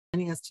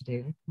joining us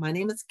today. My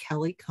name is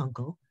Kelly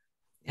Kunkel,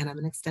 and I'm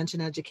an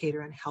extension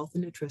educator in health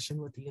and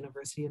nutrition with the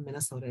University of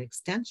Minnesota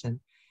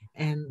Extension.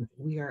 And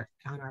we are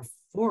on our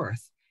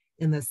fourth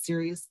in the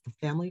series, the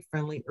Family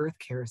Friendly Earth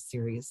Care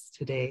series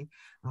today,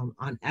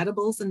 on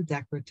edibles and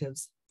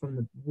decoratives from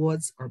the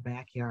woods or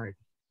backyard.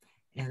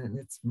 And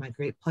it's my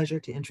great pleasure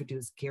to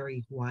introduce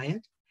Gary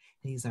Wyatt.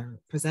 He's our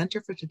presenter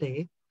for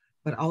today,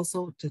 but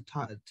also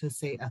to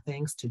say a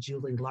thanks to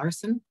Julie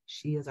Larson.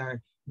 She is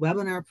our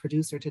webinar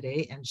producer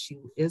today, and she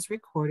is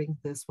recording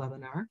this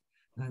webinar.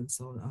 And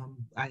so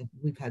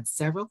we've had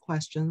several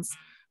questions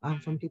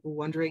from people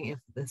wondering if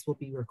this will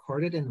be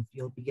recorded and if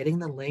you'll be getting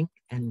the link.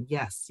 And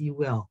yes, you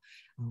will.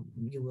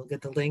 You will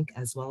get the link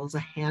as well as a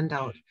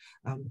handout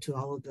to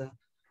all of the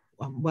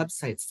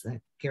websites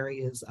that Gary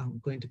is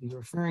going to be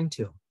referring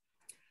to.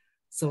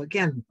 So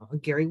again,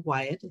 Gary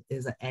Wyatt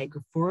is an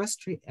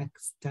agroforestry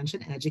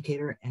extension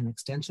educator and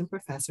extension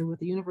professor with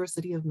the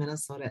University of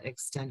Minnesota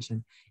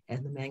Extension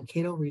and the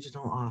Mankato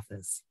Regional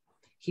Office.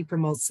 He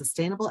promotes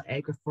sustainable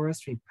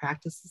agroforestry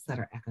practices that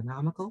are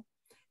economical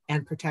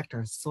and protect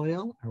our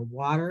soil, our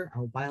water,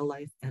 our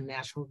wildlife, and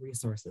natural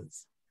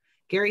resources.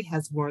 Gary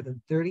has more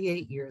than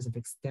 38 years of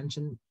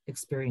extension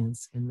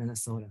experience in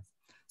Minnesota.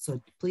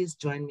 So please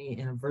join me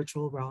in a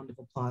virtual round of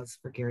applause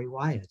for Gary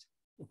Wyatt.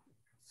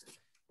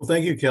 Well,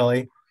 thank you,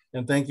 Kelly.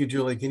 And thank you,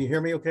 Julie. Can you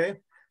hear me okay?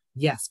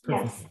 Yes,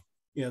 perfect.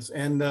 Yes,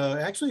 and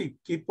actually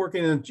keep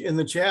working in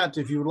the chat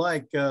if you would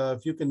like.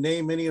 If you can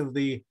name any of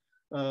the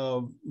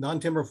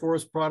non-timber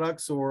forest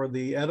products or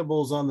the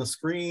edibles on the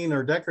screen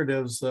or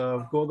decoratives,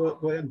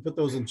 go ahead and put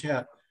those in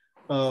chat.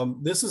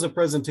 This is a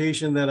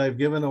presentation that I've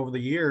given over the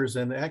years,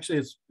 and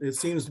actually it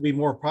seems to be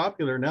more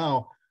popular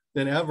now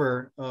than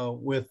ever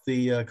with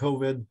the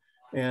COVID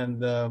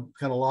and kind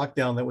of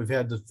lockdown that we've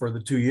had for the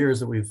 2 years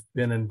that we've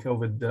been in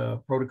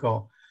COVID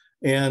protocol.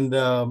 And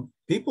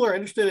people are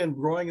interested in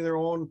growing their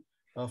own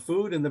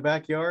food in the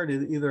backyard,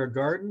 either a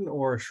garden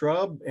or a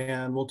shrub.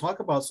 And we'll talk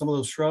about some of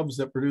those shrubs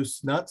that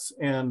produce nuts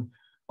and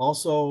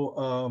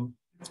also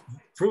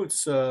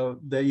fruits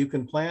that you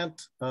can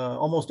plant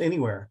almost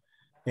anywhere.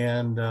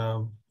 And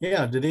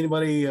yeah, did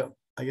anybody,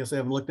 I guess I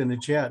haven't looked in the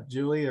chat,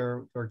 Julie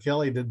or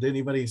Kelly, did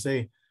anybody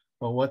say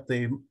what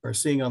they are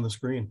seeing on the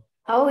screen?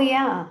 Oh,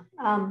 yeah.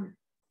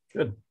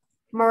 Good.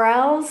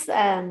 Morels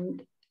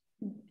and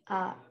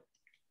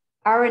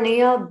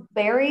Aronia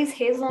berries,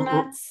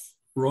 hazelnuts.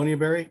 Aronia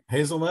berry,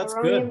 hazelnuts,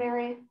 Aronia good.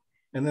 berry.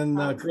 And then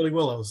curly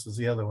willows is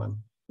the other one,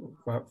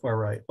 far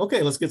right.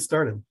 Okay, let's get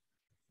started.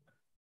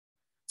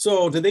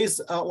 So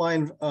today's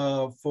outline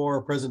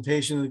for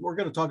presentation, we're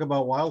going to talk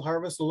about wild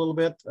harvest a little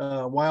bit,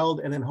 wild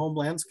and in home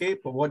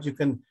landscape of what you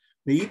can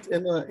eat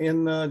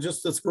in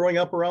just that's growing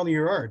up around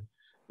your yard.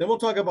 Then we'll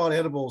talk about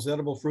edibles,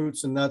 edible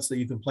fruits and nuts that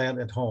you can plant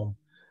at home.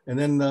 And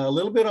then a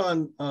little bit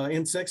on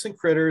insects and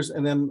critters.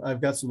 And then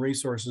I've got some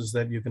resources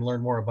that you can learn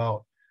more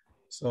about.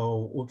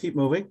 So we'll keep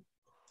moving.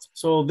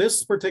 So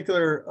this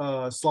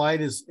particular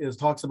slide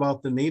talks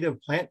about the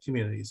native plant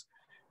communities.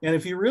 And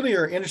if you really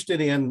are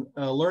interested in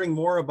learning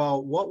more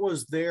about what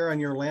was there on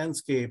your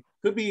landscape,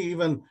 could be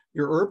even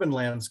your urban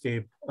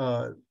landscape,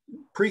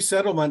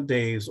 pre-settlement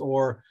days,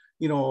 or,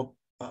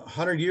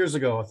 100 years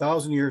ago,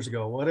 1,000 years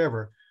ago,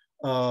 whatever.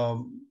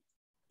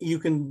 You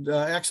can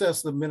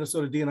access the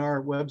Minnesota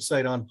DNR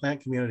website on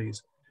plant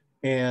communities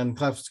and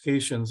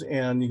classifications,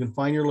 and you can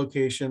find your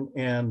location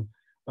and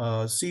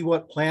see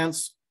what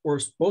plants were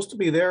supposed to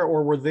be there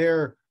or were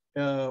there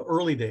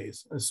early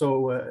days.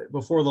 So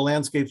before the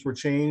landscapes were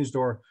changed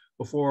or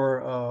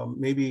before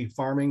maybe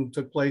farming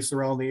took place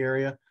around the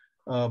area.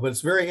 But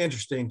it's very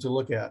interesting to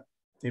look at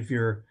if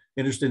you're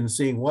interested in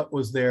seeing what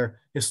was there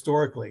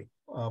historically,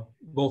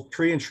 both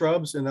tree and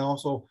shrubs and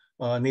also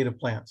native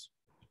plants.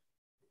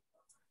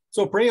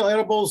 So perennial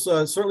edibles,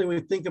 certainly we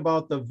think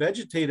about the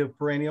vegetative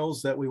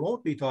perennials that we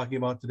won't be talking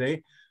about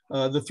today.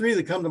 The three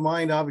that come to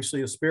mind,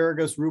 obviously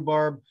asparagus,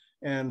 rhubarb,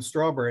 and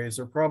strawberries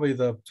are probably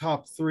the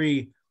top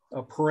three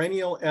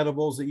perennial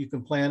edibles that you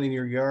can plant in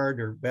your yard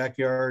or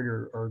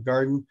backyard or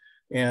garden.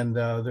 And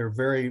they're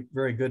very,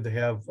 very good to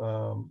have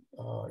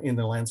in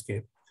the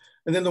landscape.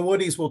 And then the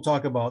woodies we'll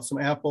talk about, some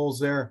apples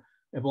there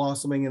and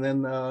blossoming. And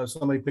then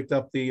somebody picked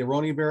up the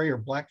Aronia berry or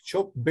black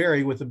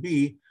chokeberry with a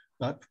B,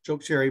 not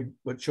chokecherry,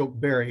 but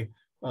chokeberry.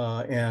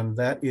 And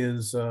that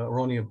is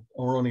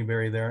Aronia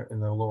berry there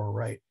in the lower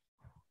right.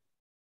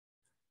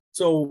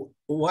 So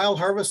wild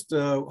harvest,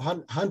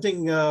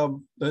 hunting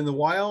in the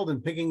wild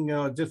and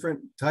picking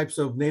different types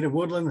of native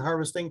woodland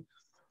harvesting.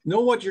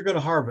 Know what you're going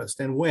to harvest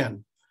and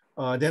when.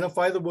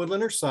 Identify the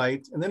woodland or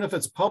site. And then if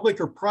it's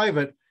public or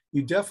private,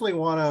 you definitely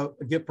want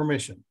to get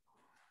permission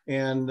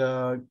and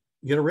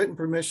get a written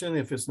permission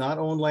if it's not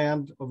owned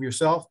land of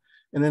yourself.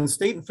 And then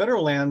state and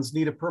federal lands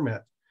need a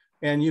permit.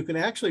 And you can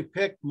actually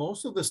pick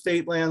most of the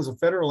state lands and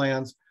federal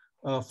lands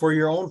for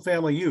your own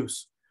family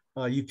use.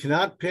 You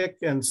cannot pick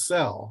and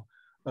sell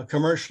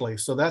commercially.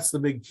 So that's the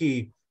big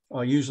key,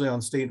 usually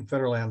on state and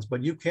federal lands.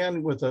 But you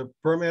can, with a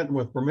permit and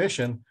with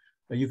permission,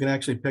 you can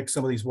actually pick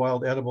some of these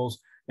wild edibles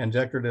and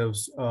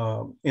decoratives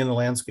in the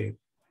landscape.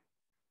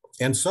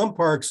 And some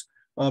parks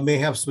may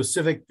have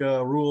specific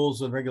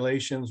rules and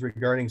regulations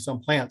regarding some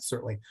plants,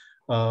 certainly,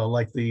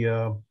 like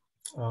the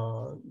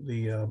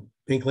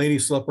pink lady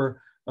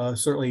slipper.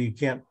 Certainly you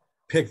can't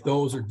pick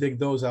those or dig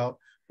those out,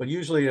 but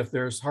usually if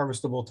there's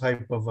harvestable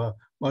type of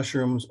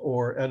mushrooms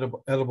or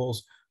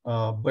edibles,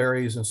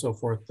 berries and so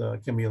forth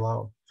can be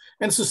allowed.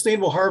 And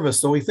sustainable harvest.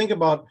 So we think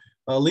about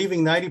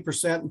leaving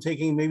 90% and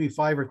taking maybe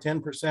 5 or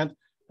 10%.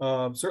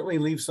 Certainly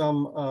leave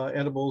some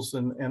edibles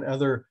and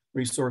other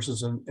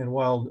resources and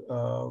wild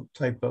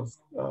type of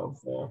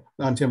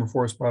non-timber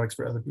forest products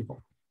for other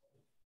people.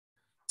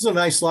 This is a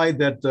nice slide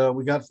that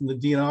we got from the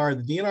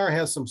DNR. The DNR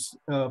has some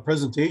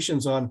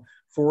presentations on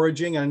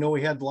foraging. I know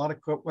we had a lot of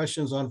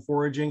questions on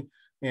foraging,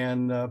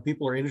 and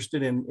people are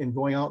interested in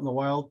going out in the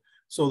wild.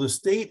 So the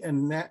state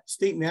and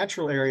state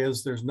natural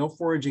areas, there's no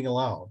foraging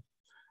allowed.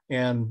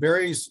 And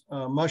berries,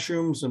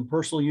 mushrooms, and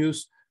personal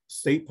use,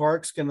 state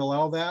parks can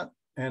allow that,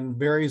 and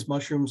berries,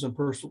 mushrooms, and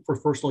for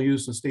personal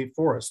use in state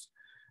forest.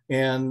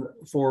 And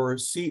for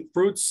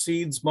fruits,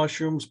 seeds,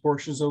 mushrooms,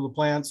 portions of the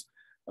plants,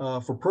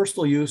 for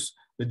personal use,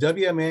 the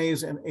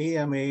WMAs and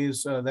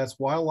AMAs, that's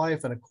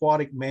wildlife and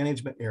aquatic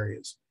management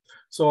areas.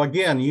 So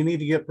again, you need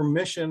to get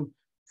permission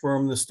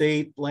from the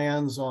state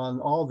lands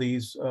on all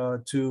these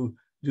to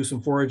do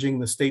some foraging.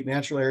 The state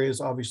natural areas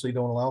obviously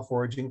don't allow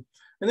foraging.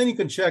 And then you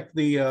can check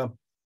the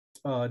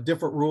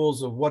different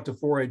rules of what to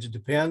forage. It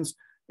depends.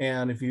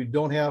 And if you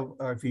don't have,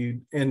 or if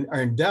you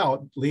are in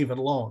doubt, leave it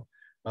alone.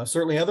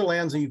 Certainly other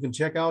lands that you can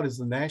check out is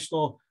the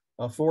national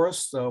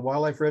forests,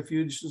 wildlife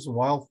refuges, and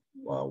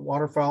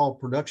waterfowl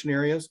production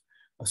areas,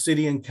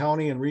 city and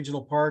county and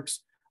regional parks.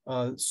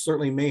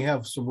 Certainly may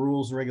have some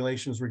rules and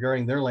regulations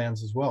regarding their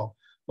lands as well.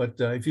 But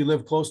if you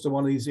live close to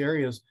one of these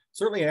areas,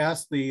 certainly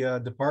ask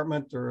the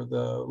department or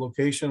the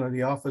location or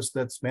the office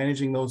that's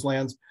managing those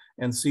lands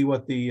and see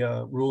what the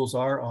rules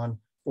are on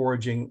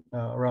foraging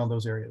around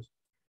those areas.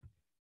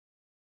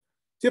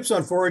 Tips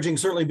on foraging: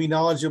 certainly be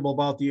knowledgeable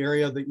about the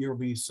area that you'll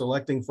be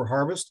selecting for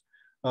harvest.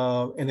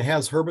 And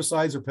has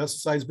herbicides or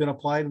pesticides been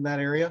applied in that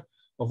area?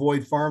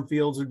 Avoid farm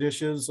fields or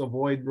ditches,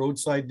 avoid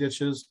roadside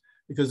ditches,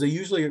 because they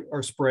usually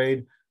are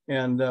sprayed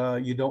and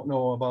you don't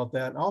know about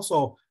that. And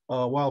also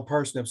wild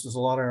parsnips is a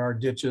lot in our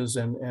ditches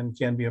and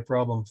can be a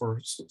problem for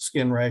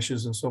skin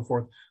rashes and so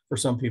forth for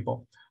some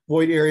people.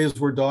 Avoid areas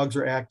where dogs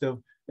are active,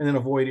 and then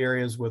avoid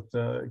areas with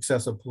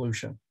excessive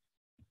pollution.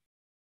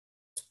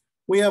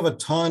 We have a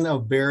ton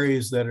of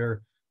berries that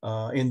are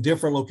in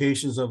different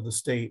locations of the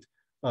state.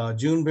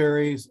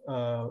 Juneberries,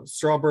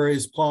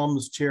 strawberries,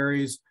 plums,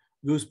 cherries,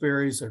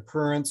 gooseberries,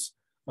 currants.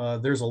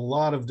 There's a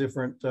lot of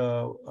different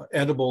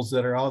edibles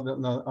that are out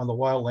on the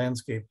wild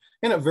landscape.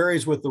 And it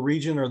varies with the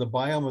region or the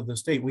biome of the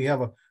state. We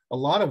have a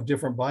lot of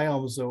different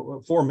biomes,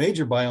 4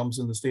 major biomes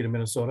in the state of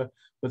Minnesota,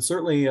 but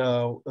certainly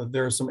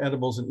there are some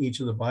edibles in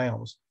each of the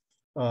biomes.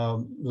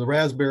 The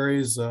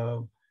raspberries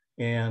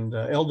and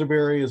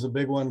elderberry is a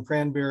big one,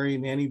 cranberry,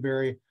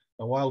 nannyberry,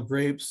 wild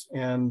grapes,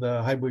 and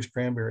high bush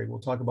cranberry. We'll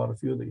talk about a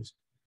few of these.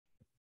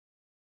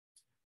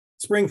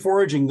 Spring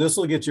foraging, this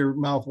will get your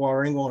mouth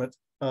watering, won't it?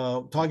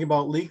 Talking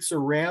about leeks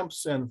or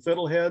ramps and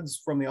fiddleheads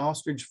from the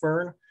ostrich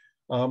fern,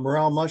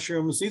 morel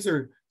mushrooms. These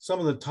are some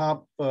of the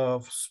top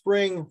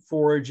spring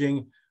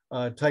foraging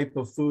type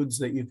of foods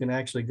that you can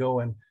actually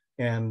go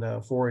and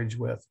forage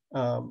with.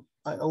 A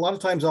lot of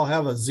times I'll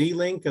have a Z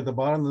link at the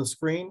bottom of the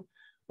screen.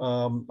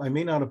 I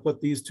may not have put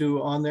these two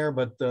on there,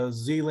 but the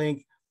Z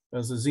link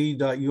is the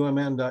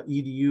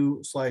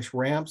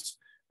z.umn.edu/ramps,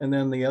 and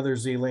then the other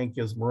Z link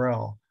is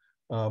morel.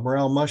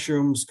 Morel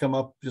mushrooms come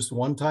up just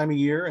one time a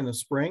year in the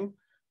spring,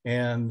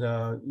 and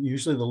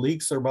usually the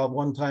leeks are about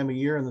one time a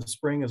year in the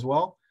spring as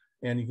well.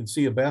 And you can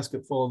see a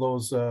basket full of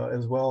those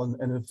as well, and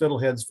the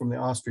fiddleheads from the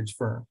ostrich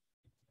fern.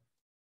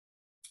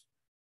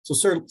 So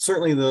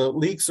certainly the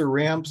leeks or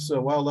ramps,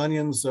 wild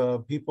onions,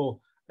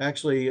 people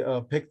actually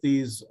pick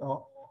these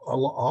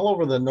all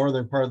over the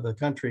northern part of the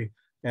country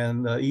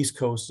and the East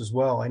Coast as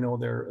well. I know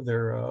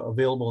they're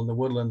available in the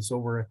woodlands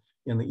over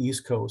in the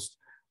East Coast.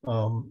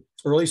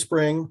 Early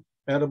spring,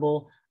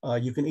 edible.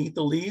 You can eat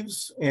the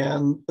leaves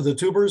and the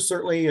tubers.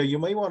 Certainly, you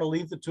may want to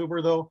leave the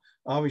tuber though,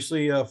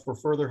 obviously for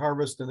further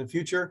harvest in the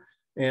future.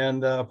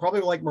 And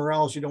probably like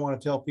morels, you don't want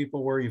to tell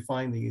people where you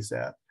find these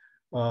at.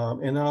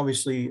 And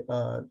obviously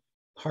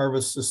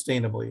harvest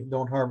sustainably.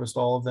 Don't harvest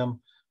all of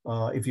them.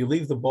 If you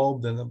leave the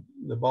bulb, then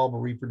the bulb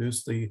will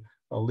reproduce the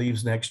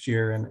leaves next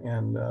year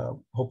and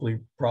hopefully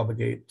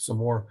propagate some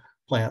more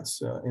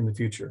plants in the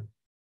future.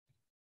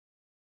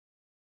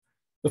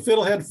 The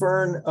fiddlehead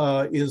fern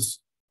is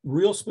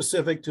real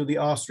specific to the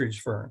ostrich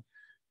fern.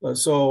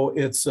 So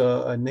it's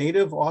a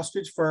native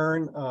ostrich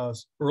fern,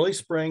 early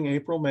spring,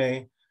 April,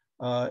 May.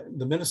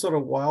 The Minnesota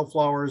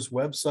Wildflowers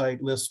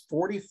website lists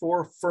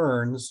 44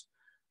 ferns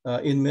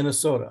in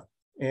Minnesota.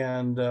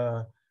 And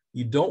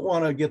you don't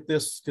want to get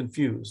this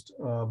confused.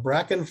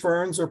 Bracken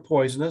ferns are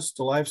poisonous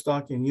to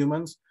livestock and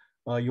humans.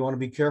 You want to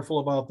be careful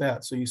about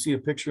that. So you see a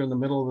picture in the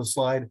middle of the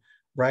slide,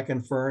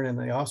 bracken fern and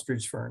the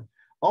ostrich fern.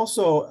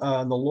 Also,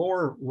 in the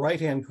lower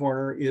right-hand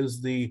corner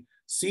is the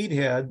seed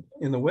head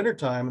in the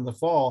wintertime, in the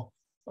fall.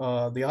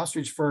 the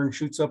ostrich fern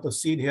shoots up a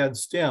seed head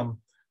stem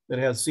that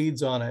has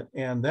seeds on it.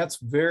 And that's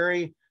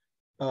very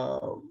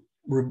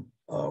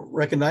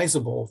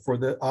recognizable for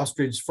the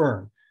ostrich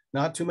fern.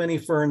 Not too many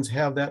ferns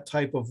have that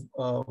type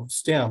of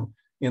stem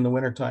in the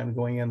wintertime,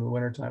 going into the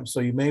wintertime. So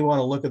you may want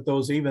to look at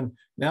those even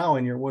now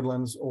in your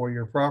woodlands or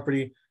your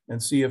property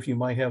and see if you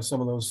might have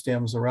some of those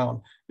stems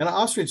around. And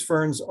ostrich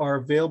ferns are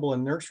available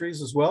in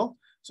nurseries as well.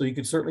 So you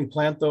could certainly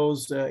plant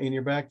those in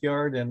your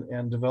backyard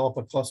and develop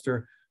a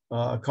cluster,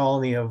 a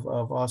colony of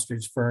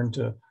ostrich fern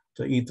to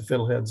eat the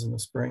fiddleheads in the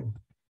spring.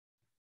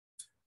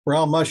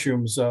 Brown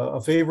mushrooms,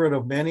 a favorite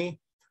of many,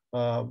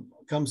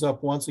 comes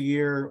up once a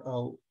year,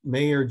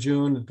 May or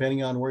June,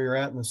 depending on where you're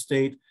at in the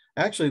state.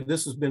 Actually,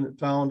 this has been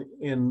found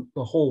in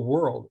the whole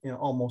world, in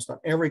almost on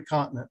every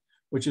continent,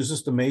 which is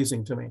just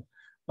amazing to me.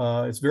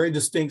 It's very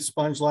distinct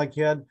sponge-like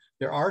head.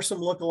 There are some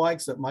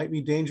lookalikes that might be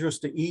dangerous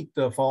to eat,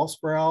 false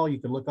brow. You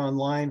can look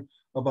online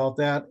about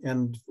that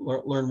and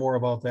learn more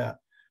about that.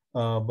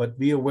 But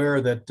be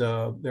aware that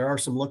there are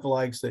some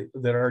lookalikes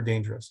that are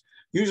dangerous.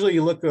 Usually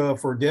you look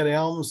for dead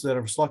elms that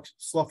are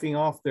sloughing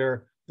off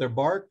their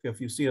bark. If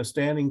you see a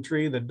standing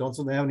tree that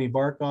doesn't have any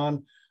bark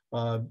on,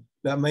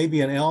 that may be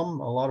an elm.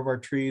 A lot of our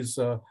trees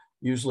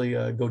usually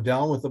go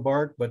down with the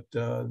bark, but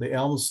the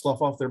elms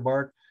slough off their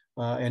bark.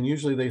 And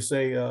usually they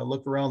say,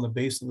 look around the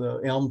base of the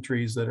elm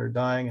trees that are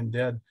dying and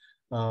dead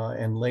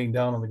and laying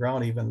down on the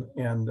ground even,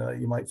 and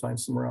you might find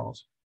somewhere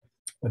else.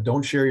 But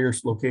don't share your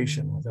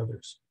location with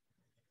others.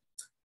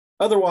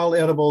 Other wild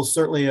edibles,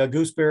 certainly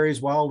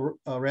gooseberries, wild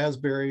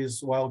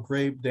raspberries, wild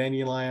grape,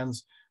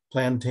 dandelions,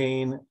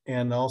 plantain,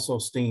 and also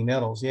stinging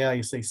nettles. Yeah,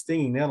 you say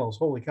stinging nettles,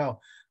 holy cow.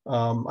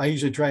 I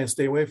usually try and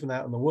stay away from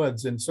that in the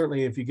woods. And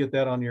certainly if you get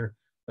that on your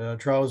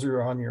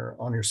trouser or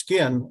on your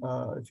skin,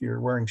 if you're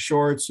wearing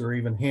shorts or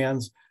even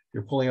hands,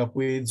 you're pulling up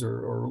weeds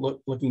or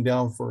looking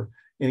down for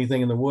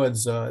anything in the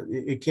woods,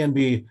 it can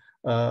be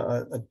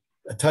a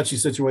touchy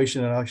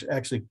situation and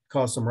actually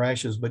cause some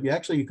rashes. But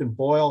you can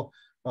boil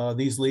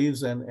these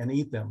leaves and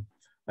eat them.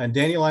 And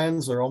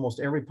dandelions are almost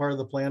every part of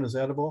the plant is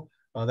edible.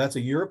 That's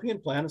a European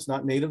plant. It's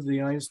not native to the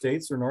United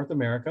States or North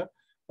America.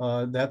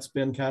 That's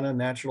been kind of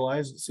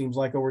naturalized, it seems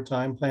like, over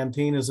time.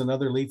 Plantain is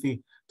another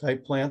leafy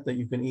type plant that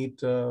you can eat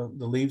the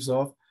leaves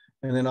of.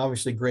 And then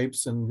obviously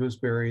grapes and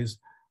gooseberries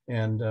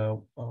and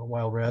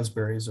wild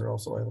raspberries are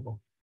also edible.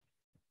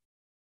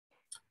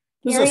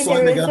 Gary,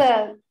 there is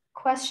a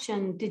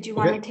question. Did you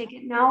want to take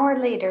it now or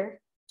later?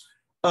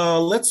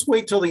 Let's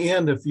wait till the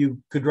end if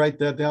you could write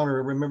that down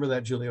or remember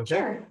that, Julie, okay?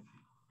 Sure,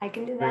 I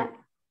can do that.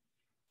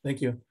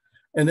 Thank you.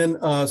 And then,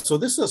 so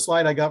this is a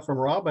slide I got from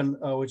Robin,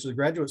 which is a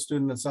graduate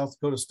student at South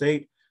Dakota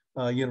State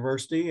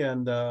University.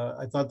 And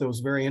I thought that was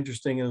very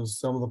interesting. It was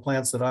some of the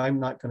plants that I'm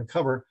not going to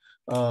cover.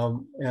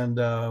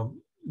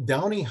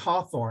 Downy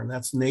hawthorn,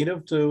 that's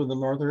native to the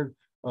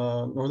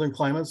northern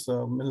climates,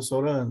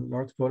 Minnesota and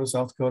North Dakota,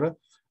 South Dakota.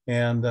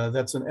 And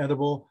that's an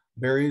edible.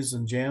 Berries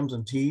and jams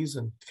and teas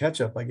and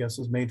ketchup, I guess,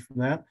 is made from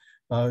that.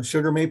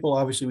 Sugar maple,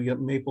 obviously we get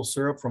maple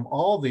syrup from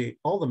all the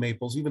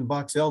maples, even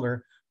box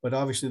elder, but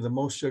obviously the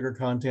most sugar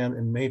content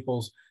in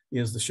maples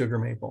is the sugar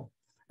maple.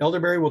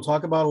 Elderberry we'll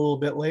talk about a little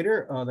bit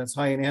later. That's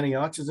high in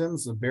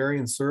antioxidants, the berry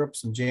and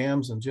syrups and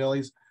jams and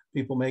jellies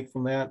people make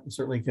from that. And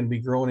certainly can be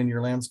grown in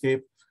your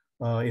landscape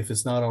if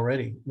it's not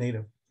already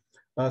native.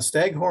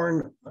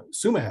 Staghorn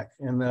sumac,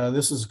 and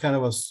this is kind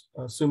of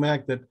a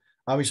sumac that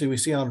obviously we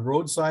see on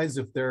roadsides.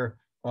 If they're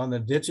on the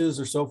ditches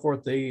or so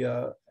forth, they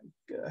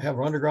have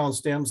underground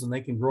stems and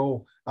they can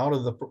grow out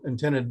of the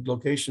intended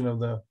location of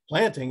the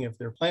planting if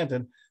they're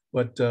planted,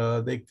 but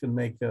they can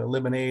make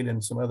lemonade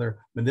and some other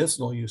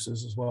medicinal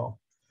uses as well.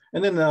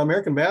 And then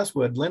American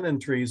basswood, linden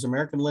trees,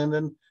 American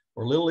linden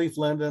or little leaf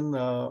linden.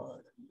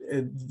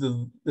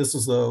 This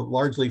is the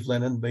large leaf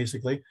linden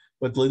basically,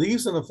 but the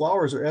leaves and the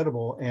flowers are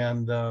edible.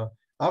 And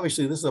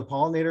obviously this is a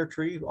pollinator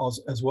tree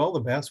as well,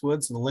 the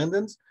basswoods and the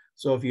lindens.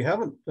 So if you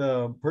haven't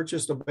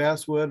purchased a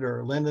basswood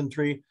or a linden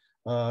tree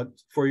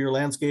for your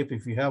landscape,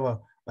 if you have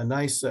a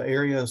nice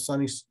area, a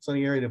sunny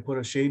area to put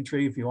a shade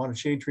tree, if you want a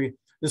shade tree,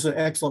 this is an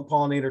excellent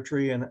pollinator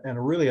tree and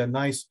really a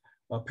nice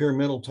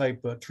pyramidal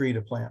type tree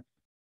to plant.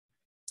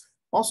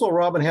 Also,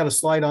 Robin had a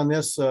slide on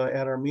this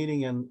at our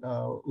meeting in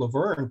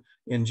Laverne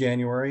in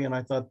January, and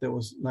I thought that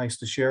was nice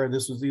to share.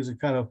 These are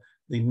kind of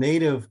the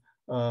native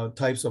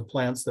types of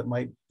plants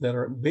that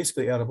are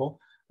basically edible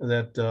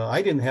that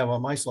I didn't have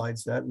on my slide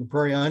set. And the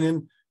prairie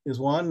onion is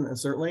one,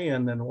 certainly,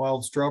 and then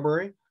wild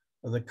strawberry.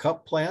 The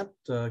cup plant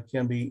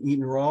can be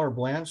eaten raw or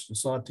blanched and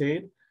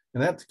sauteed,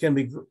 and that can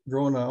be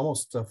grown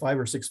almost 5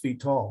 or 6 feet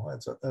tall.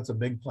 That's a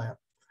big plant.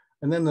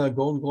 And then the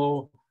golden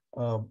glow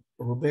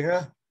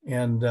rubia,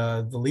 and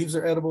the leaves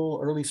are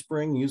edible early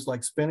spring, used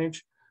like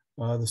spinach.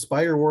 The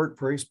spiderwort,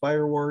 prairie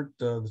spiderwort,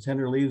 the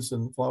tender leaves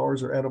and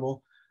flowers are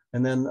edible.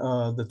 And then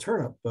the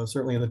turnip,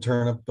 certainly the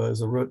turnip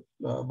is a root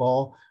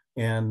ball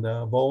and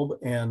bulb,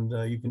 and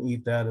you can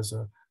eat that as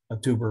a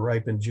tuber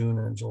ripe in June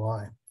and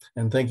July.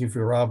 And thank you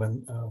for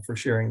Robin for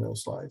sharing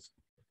those slides.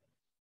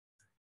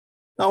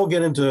 Now we'll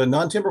get into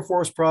non-timber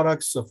forest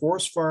products,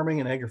 forest farming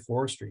and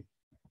agroforestry.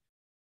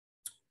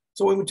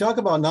 So when we talk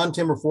about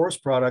non-timber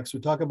forest products, we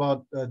talk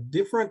about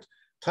different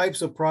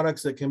types of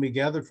products that can be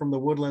gathered from the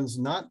woodlands,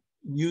 not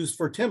used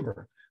for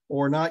timber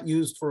or not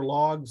used for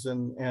logs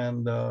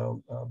and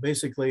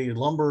basically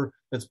lumber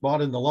that's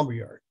bought in the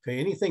lumberyard. Okay,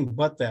 anything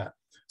but that.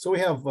 So we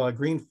have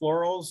green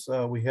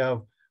florals, we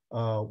have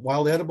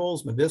wild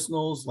edibles,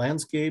 medicinals,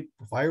 landscape,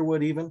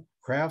 firewood even,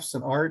 crafts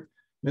and art,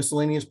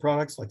 miscellaneous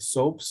products like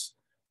soaps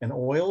and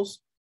oils,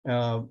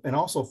 and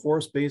also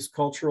forest-based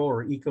cultural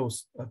or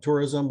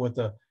eco-tourism with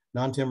a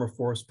non-timber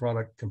forest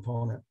product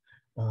component.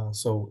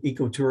 So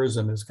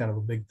ecotourism is kind of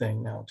a big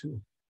thing now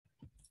too.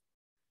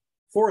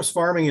 Forest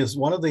farming is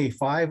one of the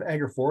 5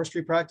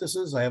 agroforestry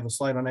practices. I have a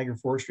slide on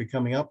agroforestry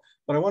coming up,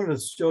 but I wanted to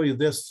show you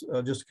this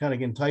just to kind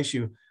of entice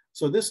you.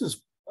 So this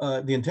is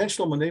the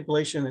intentional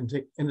manipulation and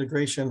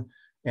integration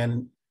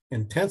and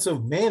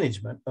intensive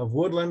management of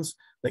woodlands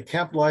that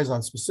capitalize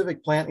on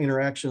specific plant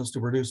interactions to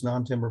produce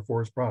non-timber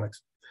forest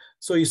products.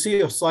 So you see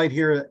a slide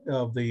here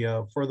of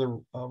the further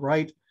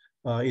right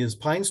is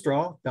pine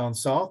straw down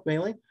south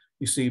mainly.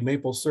 You see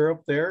maple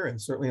syrup there,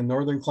 and certainly in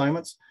northern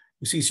climates.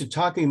 You see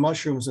shiitake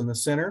mushrooms in the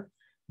center.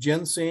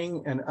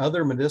 Ginseng and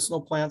other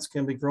medicinal plants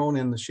can be grown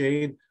in the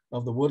shade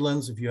of the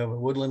woodlands if you have a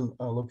woodland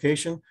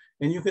location,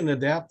 and you can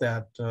adapt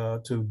that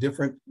to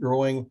different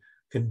growing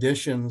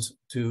conditions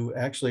to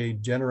actually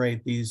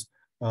generate these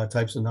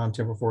types of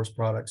non-timber forest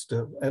products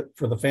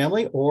for the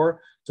family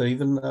or to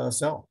even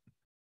sell.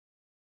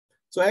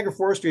 So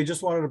agroforestry, I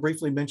just wanted to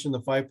briefly mention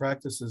the 5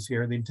 practices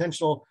here. The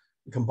intentional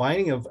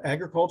combining of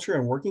agriculture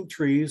and working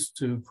trees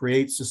to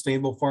create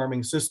sustainable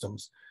farming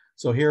systems.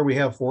 So here we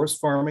have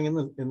forest farming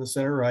in the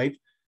center right,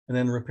 and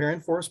then riparian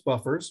forest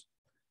buffers.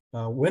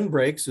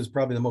 Windbreaks is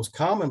probably the most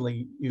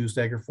commonly used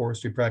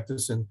agroforestry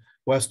practice in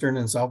western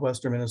and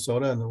southwestern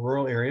Minnesota and the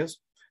rural areas.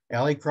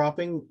 Alley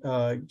cropping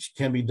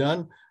can be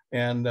done,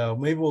 and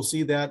maybe we'll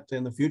see that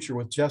in the future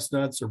with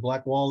chestnuts or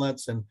black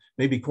walnuts and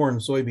maybe corn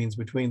and soybeans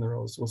between the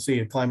rows. We'll see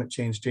if climate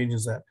change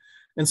changes that.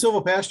 And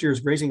silvopasture is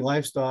grazing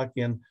livestock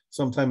in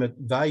sometime at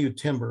value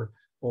timber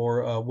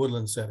or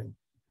woodland setting.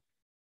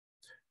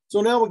 So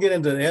now we'll get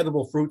into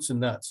edible fruits and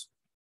nuts.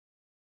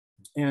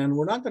 And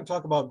we're not going to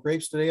talk about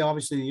grapes today.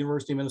 Obviously, the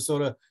University of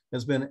Minnesota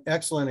has been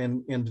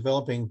excellent in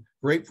developing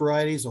grape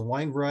varieties and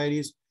wine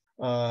varieties.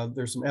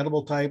 There's some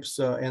edible types,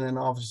 and then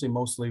obviously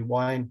mostly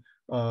wine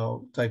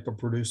type of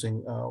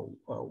producing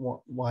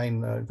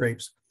wine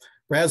grapes.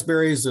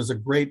 Raspberries is a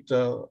great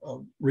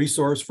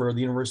resource for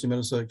the University of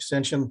Minnesota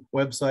Extension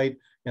website,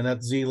 and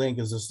that Z-link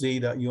is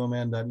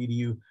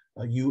z.umn.edu,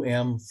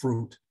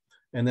 fruit.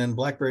 And then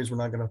blackberries we're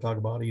not going to talk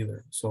about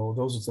either. So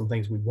those are some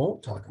things we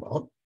won't talk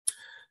about.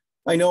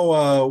 I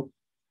know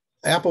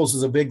apples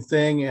is a big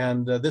thing,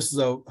 and this is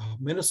a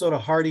Minnesota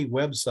Hardy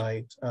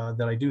website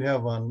that I do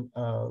have on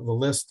the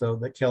list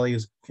that Kelly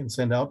can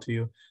send out to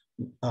you.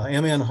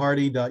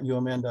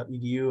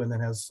 mnhardy.umn.edu, and then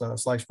has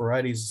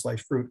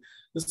 /varieties/fruit.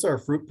 This is our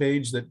fruit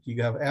page that you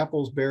have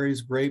apples,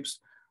 berries, grapes,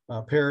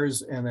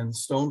 pears, and then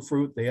stone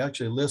fruit. They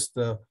actually list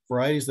the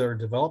varieties that are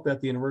developed at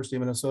the University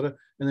of Minnesota,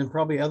 and then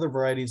probably other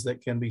varieties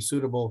that can be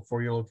suitable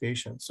for your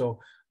location. So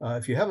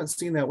if you haven't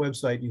seen that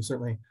website, you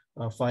certainly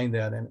find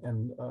that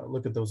and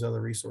look at those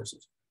other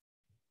resources.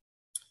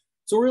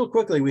 So real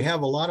quickly, we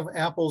have a lot of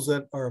apples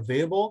that are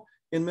available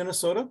in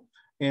Minnesota,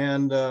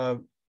 and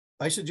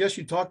I suggest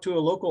you talk to a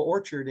local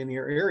orchard in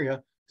your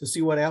area to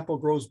see what apple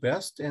grows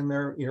best in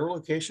your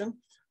location.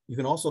 You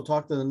can also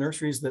talk to the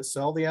nurseries that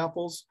sell the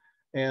apples,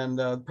 and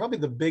probably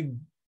the big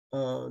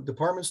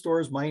department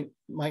stores might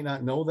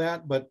not know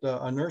that, but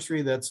a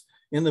nursery that's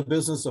in the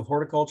business of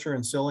horticulture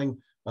and selling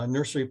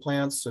nursery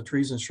plants,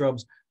 trees and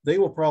shrubs, they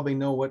will probably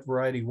know what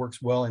variety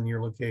works well in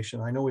your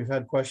location. I know we've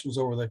had questions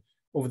over the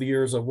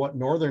years of what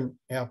northern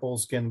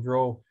apples can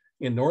grow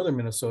in northern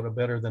Minnesota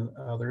better than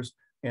others,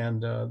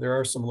 and there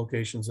are some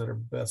locations that are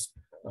best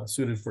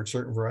suited for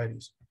certain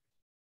varieties.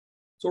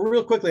 So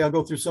real quickly, I'll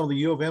go through some of the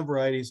U of M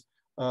varieties.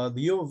 The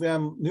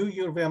new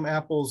U of M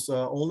apples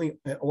only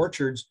at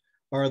orchards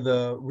are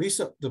the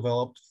recent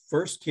developed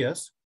First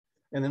Kiss,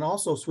 and then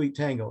also Sweet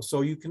Tango.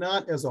 So you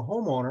cannot, as a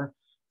homeowner,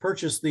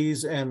 purchase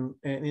these in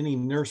any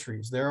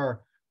nurseries. They're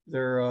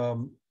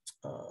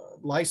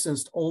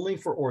licensed only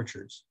for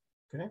orchards.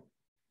 Okay,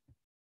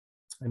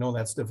 I know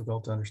that's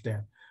difficult to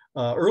understand.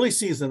 Early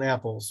season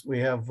apples, we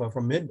have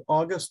from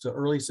mid-August to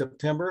early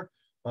September.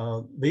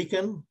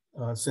 Beacon,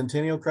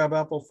 Centennial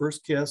Crabapple,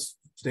 First Kiss,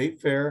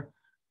 State Fair,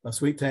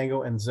 Sweet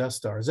Tango, and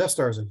Zestar.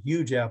 Zestar is a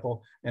huge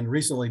apple and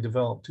recently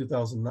developed.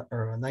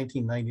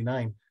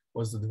 1999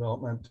 was the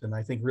development, and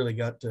I think really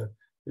got to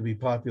be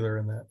popular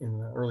in the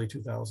early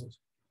 2000s.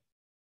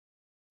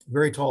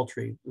 Very tall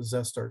tree, the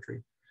Zestar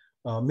tree.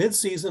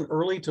 Mid-season,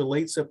 early to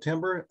late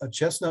September, a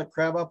chestnut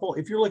crabapple.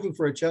 If you're looking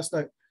for a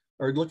chestnut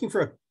or looking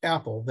for an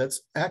apple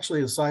that's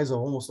actually the size of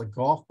almost a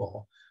golf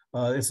ball,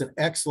 it's an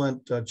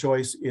excellent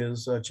choice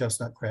is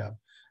chestnut crab.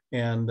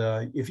 And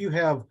if you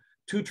have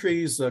 2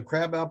 trees,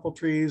 crab apple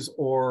trees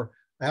or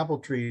apple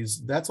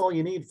trees, that's all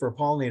you need for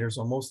pollinators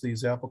on most of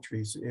these apple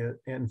trees.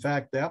 In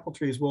fact, the apple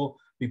trees will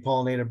be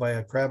pollinated by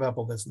a crab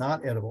apple that's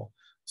not edible.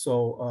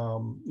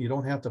 So you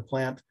don't have to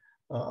plant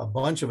a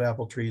bunch of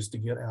apple trees to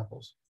get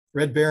apples.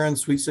 Red Baron,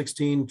 Sweet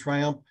 16,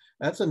 Triumph.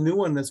 That's a new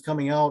one that's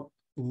coming out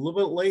a little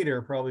bit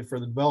later, probably for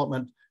the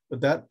development,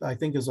 but that I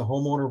think is a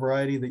homeowner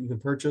variety that you can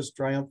purchase,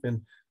 Triumph,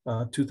 in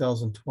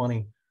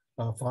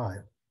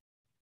 2025.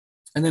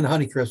 And then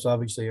Honeycrisp,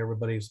 obviously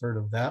everybody's heard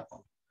of that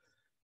one.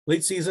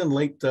 Late season,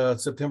 late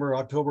September,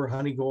 October,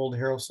 Honeygold,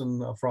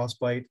 Harrison,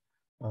 Frostbite,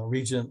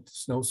 Regent,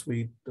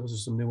 Snowsweet. Those are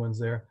some new ones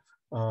there.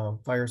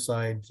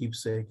 Fireside,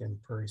 Keepsake,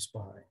 and Prairie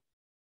Spy.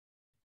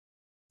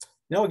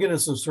 Now we get into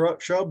some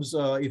shrubs.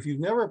 If you've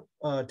never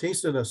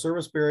tasted a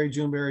serviceberry,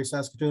 Juneberry,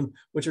 Saskatoon,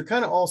 which are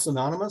kind of all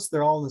synonymous,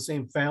 they're all in the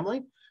same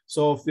family.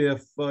 So if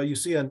you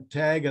see a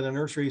tag at a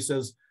nursery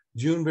says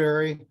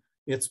Juneberry,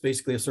 it's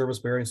basically a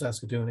serviceberry in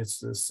Saskatoon. It's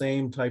the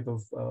same type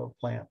of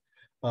plant.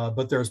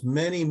 But there's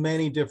many,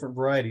 many different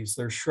varieties.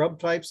 There's shrub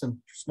types and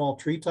small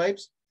tree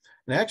types.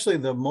 And actually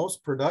the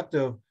most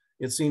productive,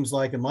 it seems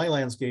like in my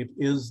landscape,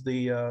 is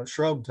the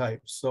shrub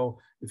types. So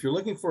if you're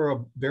looking for a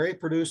berry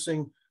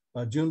producing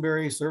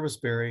Juneberry,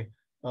 serviceberry,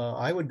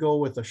 I would go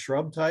with a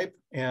shrub type,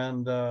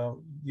 and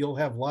you'll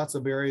have lots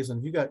of berries. And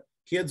if you got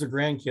kids or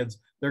grandkids,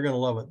 they're going to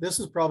love it. This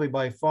is probably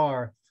by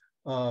far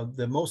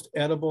the most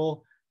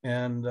edible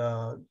and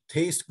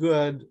taste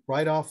good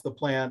right off the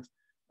plant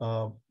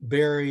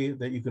berry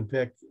that you can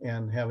pick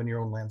and have in your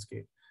own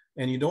landscape.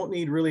 And you don't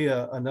need really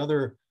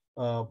another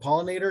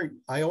pollinator.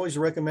 I always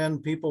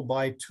recommend people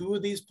buy 2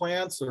 of these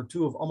plants or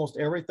 2 of almost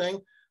everything,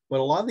 but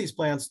a lot of these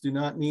plants do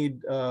not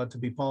need to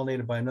be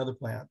pollinated by another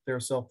plant.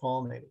 They're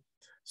self-pollinating.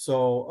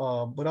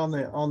 So, but on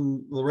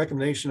the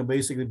recommendation of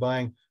basically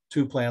buying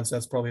 2 plants,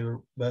 that's probably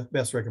the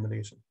best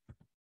recommendation.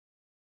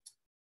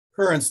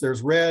 Currants,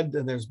 there's red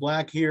and there's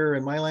black here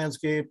in my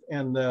landscape,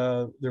 and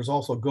there's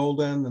also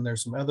golden, and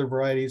there's some other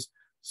varieties.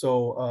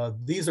 So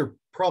these are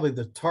probably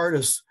the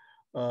tartest,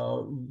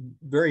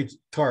 very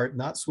tart,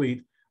 not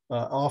sweet,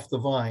 off the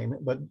vine,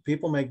 but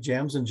people make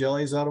jams and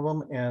jellies out of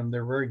them, and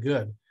they're very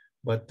good.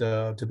 But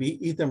to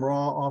eat them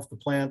raw off the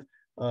plant,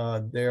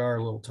 they are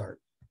a little tart.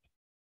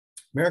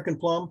 American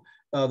plum,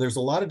 there's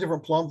a lot of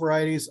different plum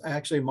varieties.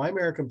 Actually, my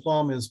American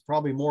plum is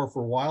probably more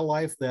for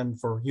wildlife than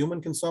for human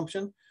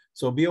consumption.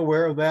 So be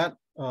aware of that.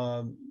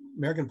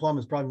 American plum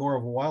is probably more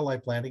of a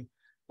wildlife planting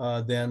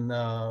than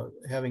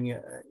having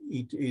it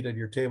eat at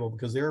your table,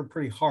 because they're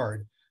pretty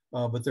hard.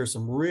 But there's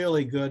some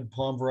really good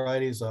plum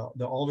varieties.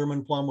 The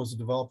Alderman plum was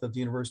developed at the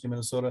University of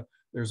Minnesota.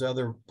 There's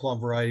other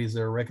plum varieties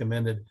that are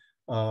recommended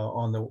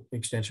on the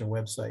extension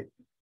website.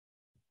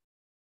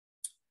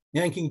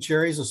 Nanking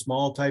cherry is a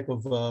small type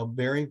of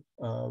berry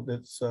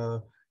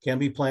that can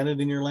be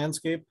planted in your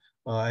landscape.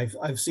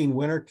 I've seen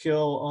winter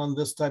kill on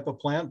this type of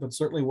plant, but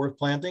certainly worth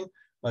planting.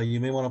 You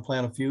may want to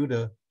plant a few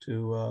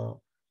to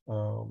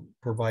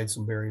provide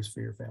some berries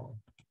for your family.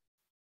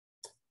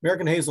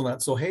 American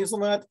hazelnut. So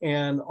hazelnut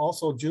and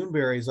also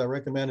Juneberries, I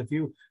recommend if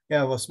you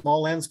have a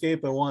small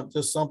landscape and want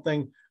just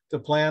something to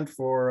plant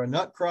for a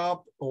nut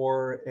crop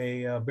or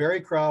a berry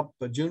crop,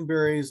 but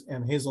Juneberries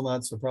and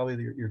hazelnuts are probably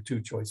your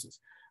 2 choices.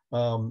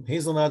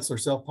 Hazelnuts are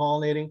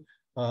self-pollinating.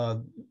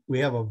 We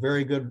have a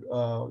very good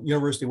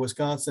University of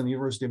Wisconsin,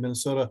 University of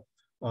Minnesota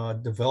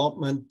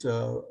development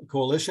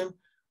coalition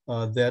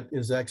that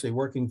is actually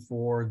working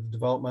for the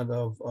development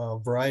of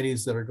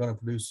varieties that are going to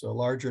produce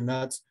larger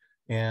nuts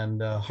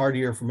and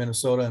hardier for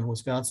Minnesota and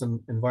Wisconsin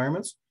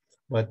environments.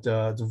 But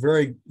it's a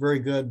very, very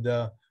good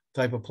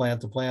type of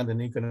plant to plant,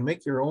 and you can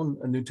make your own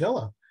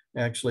Nutella,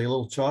 actually, a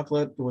little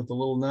chocolate with a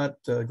little nut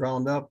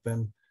ground up,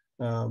 and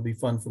be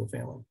fun for the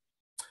family.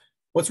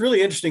 What's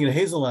really interesting in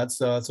hazelnuts,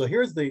 so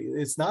here's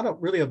it's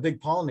not really a big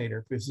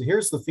pollinator, because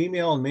here's the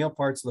female and male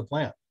parts of the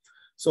plant.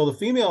 So the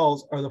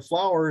females are the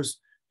flowers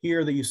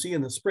here that you see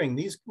in the spring.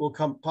 These will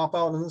pop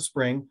out in the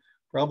spring,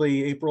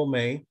 probably April,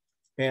 May,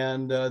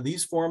 and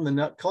these form the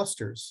nut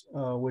clusters,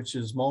 which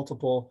is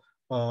multiple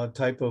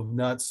type of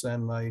nuts.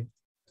 And I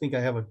think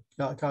I have a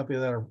copy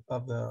of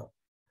that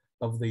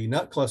of the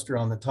nut cluster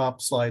on the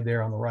top slide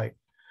there on the right.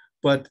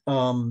 But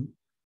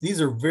these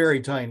are very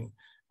tiny.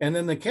 And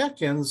then the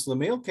catkins, the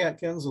male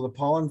catkins of the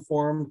pollen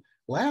formed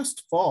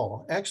last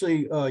fall.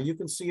 Actually, you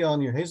can see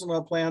on your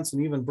hazelnut plants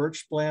and even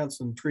birch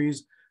plants and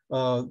trees,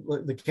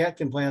 the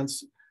catkin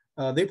plants,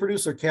 they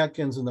produce their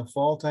catkins in the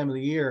fall time of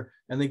the year,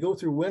 and they go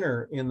through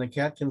winter in the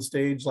catkin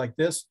stage like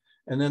this,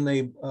 and then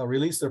they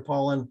release their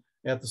pollen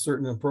at the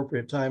certain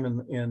appropriate time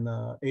in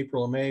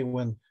April or May,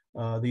 when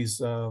these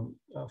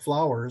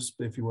flowers,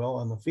 if you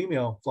will, and the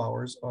female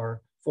flowers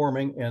are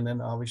forming, and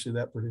then obviously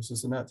that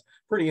produces the nuts.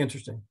 Pretty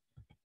interesting.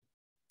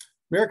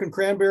 American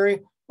cranberry,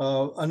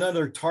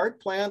 another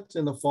tart plant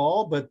in the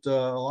fall, but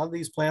a lot of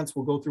these plants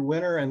will go through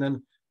winter, and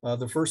then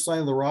the first sign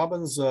of the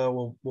robins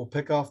will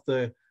pick off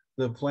the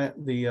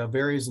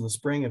berries in the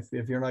spring if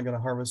you're not going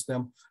to harvest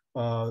them.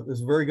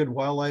 There's very good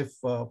wildlife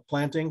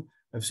planting.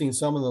 I've seen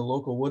some of the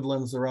local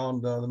woodlands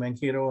around the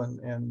Mankato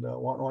and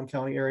Watonwan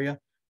County area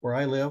where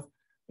I live,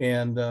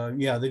 and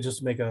yeah, they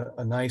just make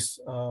a nice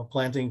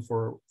planting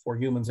for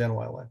humans and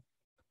wildlife.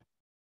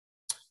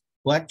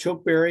 Black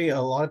chokeberry, a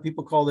lot of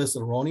people call this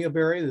Aronia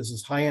berry. This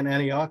is high in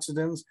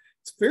antioxidants.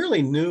 It's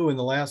fairly new in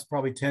the last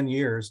probably 10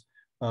 years.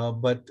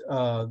 but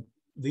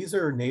these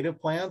are native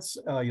plants.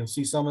 You'll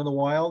see some in the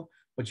wild,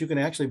 but you can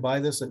actually buy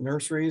this at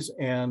nurseries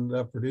and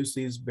produce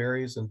these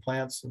berries and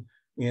plants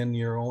in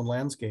your own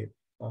landscape.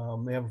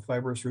 They have a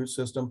fibrous root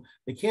system.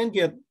 They can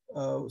get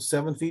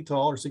 7 feet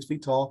tall or 6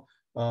 feet tall.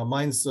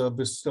 Mine's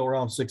still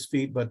around 6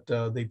 feet, but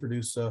they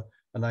produce a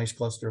nice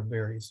cluster of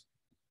berries.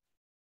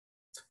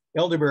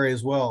 Elderberry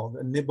as well,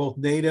 both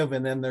native,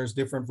 and then there's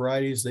different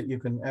varieties that you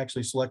can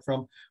actually select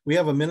from. We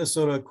have a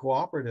Minnesota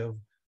cooperative,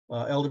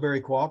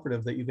 elderberry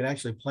cooperative, that you can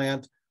actually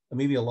plant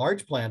maybe a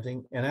large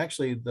planting, and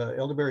actually the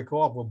elderberry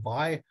co-op will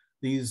buy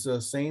these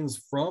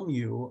sanes from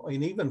you,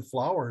 and even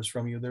flowers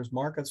from you. There's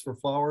markets for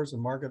flowers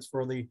and markets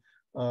for the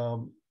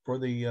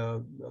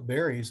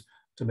berries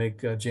to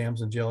make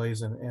jams and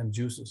jellies and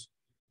juices.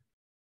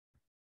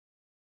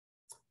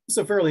 This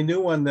is a fairly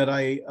new one that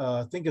I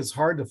think is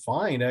hard to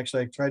find.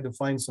 Actually, I tried to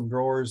find some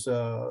growers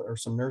or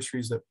some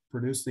nurseries that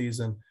produce these,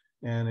 and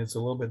it's a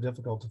little bit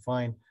difficult to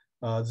find.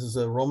 This is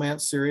a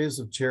romance series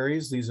of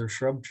cherries. These are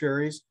shrub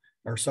cherries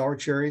or sour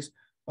cherries,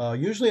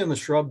 usually in the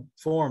shrub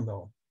form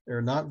though.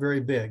 They're not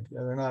very big.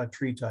 They're not a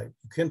tree type.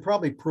 You can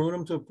probably prune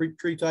them to a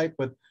tree type,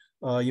 but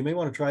you may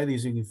want to try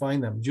these if you can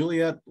find them.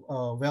 Juliet,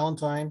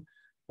 Valentine,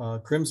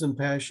 Crimson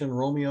Passion,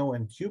 Romeo,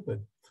 and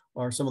Cupid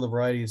are some of the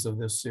varieties of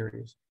this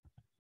series.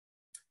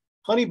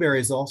 Honeyberry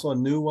is also a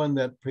new one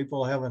that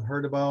people haven't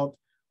heard about.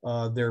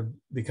 They're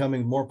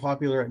becoming more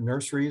popular at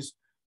nurseries.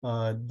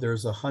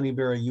 There's a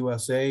Honeyberry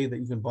USA that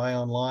you can buy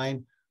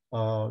online.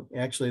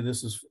 Actually,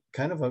 this is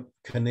kind of a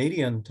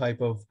Canadian type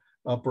of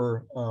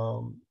upper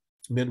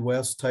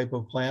Midwest type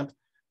of plant.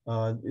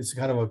 It's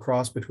kind of a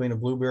cross between a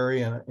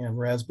blueberry and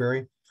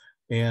raspberry.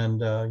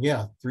 And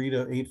yeah, 3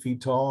 to 8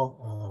 feet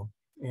tall.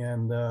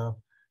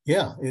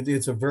 Yeah,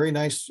 it's a very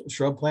nice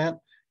shrub plant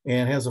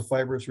and has a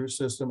fibrous root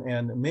system,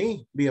 and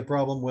may be a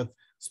problem with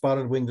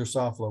spotted winged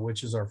Drosophila,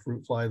 which is our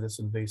fruit fly that's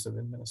invasive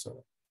in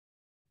Minnesota.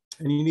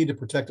 And you need to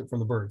protect it from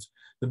the birds.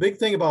 The big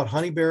thing about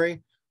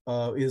honeyberry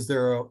is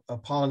there a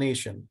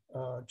pollination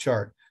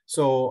chart.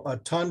 So a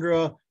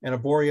tundra and a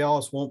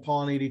borealis won't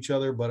pollinate each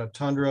other, but a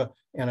tundra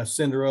and a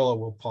cinderella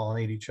will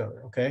pollinate each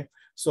other, okay?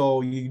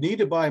 So you need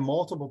to buy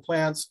multiple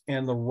plants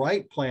and the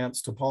right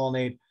plants to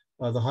pollinate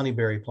the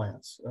honeyberry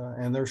plants,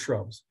 and they're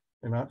shrubs,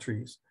 they're not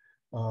trees.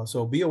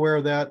 So be aware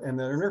of that, and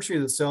the nursery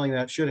that's selling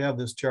that should have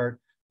this chart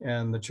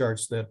and the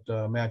charts that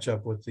match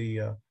up with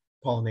the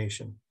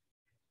pollination.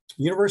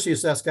 University of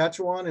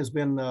Saskatchewan has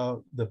been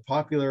the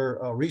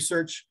popular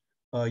research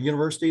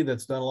university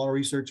that's done a lot of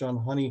research on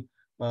honey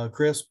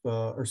crisp,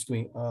 or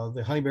excuse me,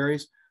 the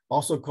honeyberries,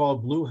 also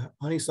called blue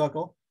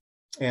honeysuckle,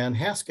 and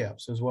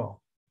haskaps as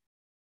well.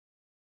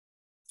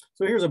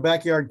 So here's a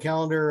backyard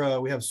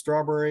calendar. We have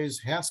strawberries,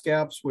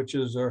 haskaps, which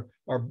is our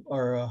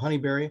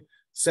honeyberry,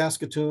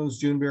 Saskatoons,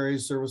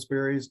 Juneberries,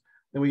 serviceberries.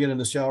 Then we get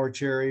into shower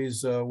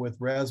cherries with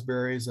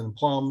raspberries and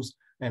plums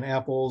and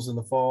apples in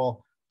the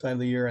fall time of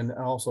the year, and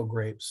also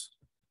grapes.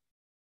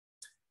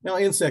 Now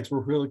insects,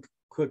 we'll really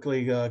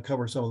quickly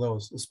cover some of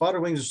those. The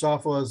spotted winged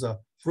Drosophila is a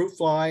fruit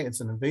fly.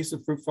 It's an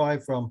invasive fruit fly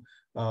from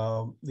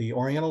the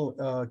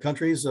Oriental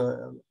countries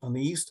on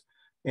the east,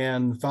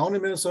 and found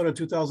in Minnesota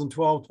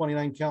 2012,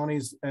 29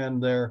 counties,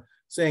 and they're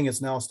saying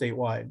it's now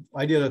statewide.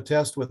 I did a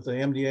test with the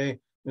MDA,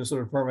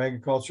 Minnesota Department of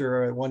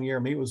Agriculture, 1 year,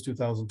 maybe it was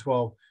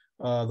 2012.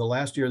 The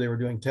last year they were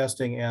doing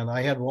testing, and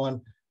I had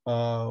one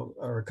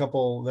or a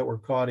couple that were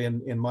caught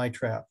in my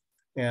trap.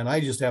 And I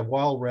just have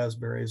wild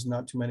raspberries,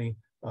 not too many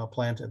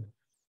planted.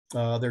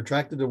 They're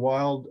attracted to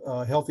wild,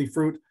 healthy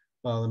fruit.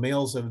 The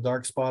males have a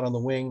dark spot on the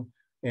wing,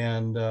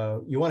 and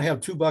you want to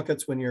have 2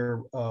 buckets when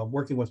you're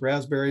working with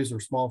raspberries or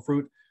small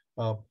fruit.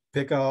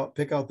 Pick out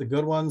the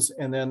good ones,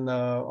 and then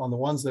on the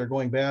ones that are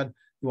going bad,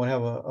 you want to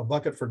have a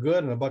bucket for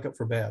good and a bucket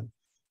for bad.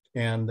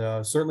 And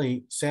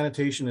certainly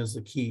sanitation is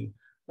the key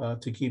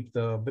to keep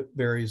the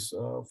berries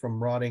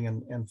from rotting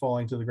and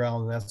falling to the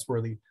ground, and that's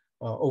where the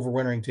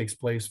overwintering takes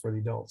place for the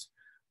adults.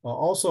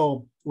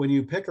 Also, when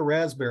you pick a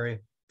raspberry,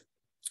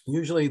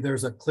 usually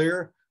there's a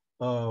clear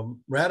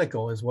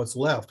radicle is what's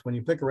left. When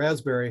you pick a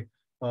raspberry,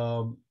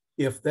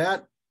 if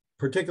that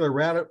particular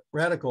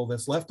radicle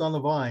that's left on the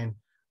vine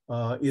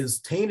is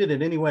tainted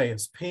in any way,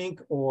 it's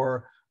pink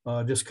or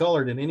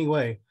discolored in any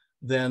way,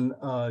 then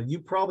you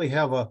probably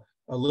have a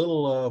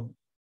little,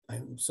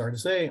 I'm sorry to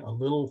say, a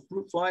little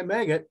fruit fly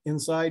maggot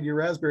inside your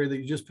raspberry that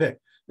you just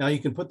picked. Now you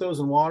can put those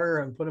in water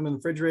and put them in the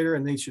refrigerator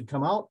and they should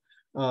come out.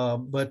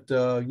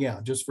 Yeah,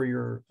 just for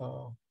your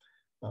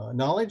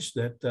knowledge,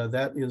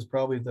 that is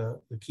probably the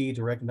key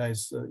to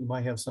recognize you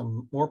might have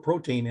some more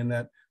protein in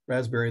that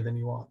raspberry than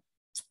you want.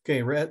 Okay,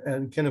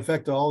 and can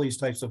affect all these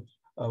types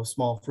of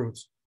small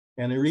fruits.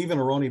 And even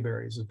Aronia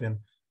berries have been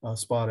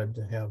spotted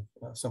to have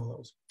some of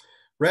those.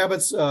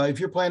 Rabbits, if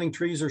you're planting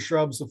trees or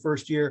shrubs the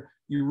first year,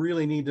 you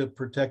really need to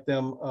protect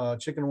them.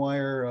 Chicken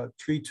wire,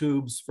 tree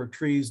tubes for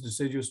trees,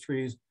 deciduous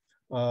trees.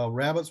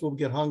 Rabbits will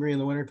get hungry in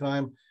the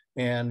wintertime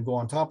and go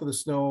on top of the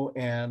snow.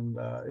 And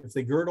if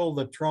they girdle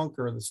the trunk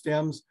or the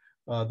stems,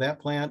 that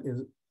plant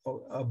is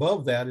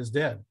above that is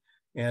dead.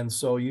 And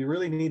so you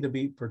really need to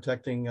be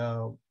protecting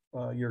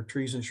your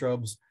trees and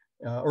shrubs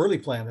early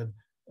planted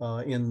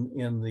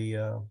in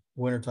the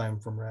wintertime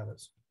from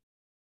rabbits.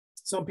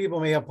 Some people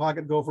may have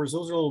pocket gophers.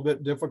 Those are a little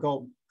bit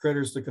difficult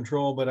critters to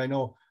control, but I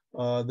know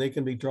they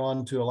can be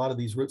drawn to a lot of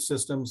these root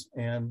systems,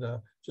 and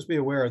just be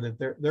aware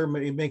that they're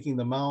making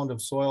the mound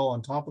of soil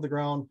on top of the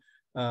ground,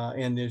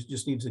 and you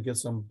just need to get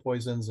some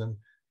poisons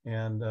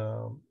and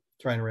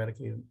try and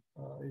eradicate them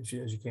as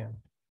you can.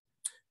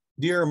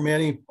 Deer,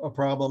 many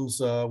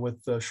problems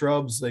with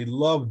shrubs. They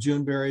love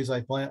Juneberries.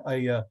 I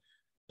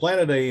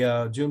planted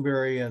a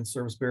Juneberry and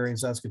serviceberry in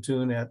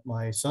Saskatoon at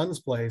my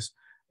son's place,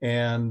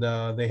 and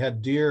they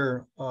had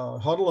deer,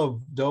 huddle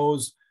of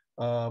does,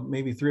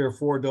 maybe 3 or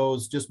 4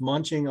 does just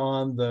munching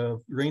on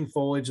the green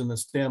foliage and the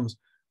stems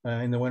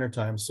in the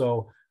wintertime.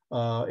 So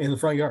in the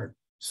front yard.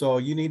 So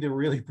you need to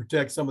really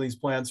protect some of these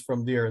plants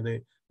from deer.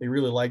 They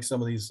really like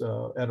some of these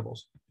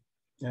edibles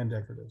and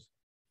decoratives.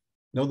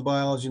 Know the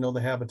biology, know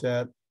the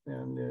habitat,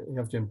 and you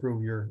have to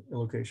improve your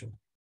location.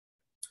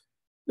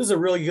 This is a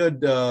really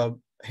good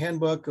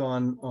handbook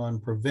on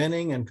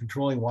preventing and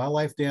controlling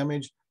wildlife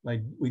damage.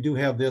 We do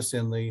have this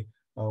in the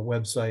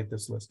website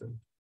that's listed.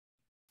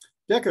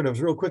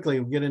 Decoratives, real quickly,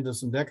 we get into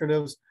some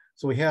decoratives.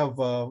 So we have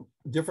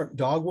different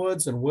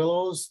dogwoods and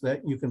willows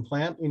that you can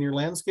plant in your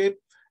landscape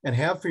and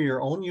have for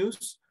your own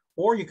use,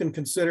 or you can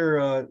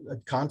consider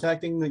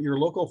contacting your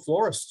local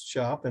florist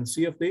shop and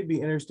see if they'd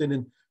be interested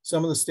in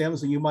some of the stems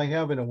that you might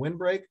have in a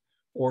windbreak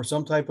or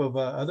some type of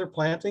other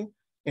planting.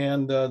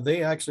 And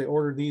they actually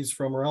order these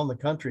from around the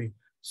country.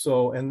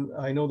 So, and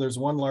I know there's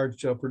one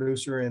large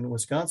producer in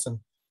Wisconsin,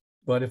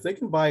 but if they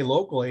can buy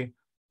locally,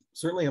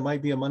 certainly it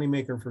might be a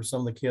moneymaker for some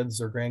of the kids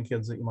or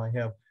grandkids that you might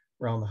have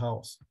around the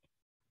house.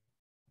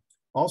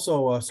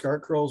 Also,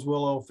 scarlet curls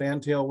willow,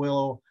 fantail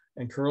willow,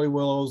 and curly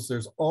willows.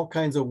 There's all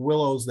kinds of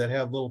willows that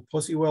have little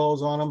pussy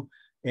willows on them,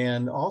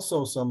 and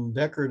also some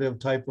decorative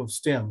type of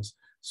stems.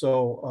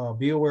 So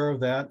be aware of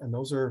that, and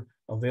those are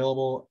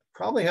available.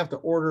 Probably have to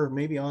order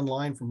maybe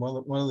online from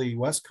one of the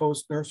West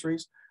Coast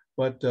nurseries,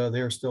 but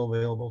they are still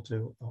available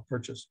to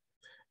purchase.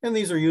 And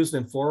these are used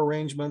in floor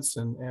arrangements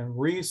and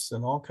wreaths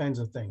and all kinds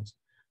of things.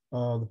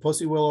 The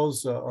pussy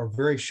willows are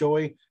very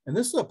showy, and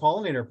this is a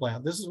pollinator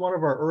plant. This is one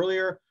of our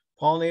earlier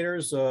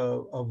pollinators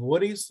of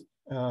woodies,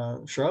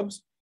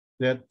 shrubs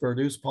that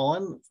produce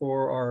pollen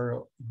for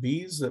our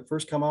bees that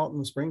first come out in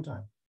the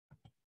springtime,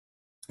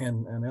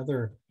 and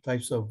other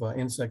types of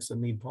insects that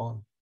need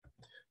pollen.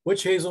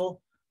 Witch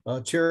hazel,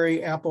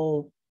 cherry,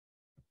 apple,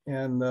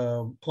 and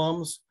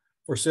plums,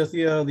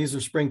 forsythia. These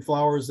are spring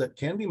flowers that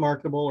can be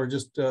marketable or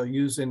just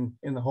used in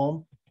the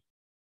home.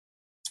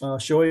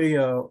 Showy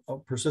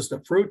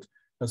persistent fruit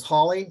is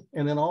holly,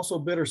 and then also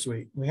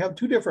bittersweet. We have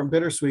 2 different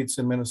bittersweets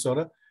in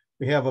Minnesota.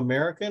 We have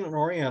American and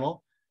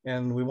Oriental,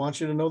 and we want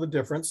you to know the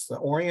difference. The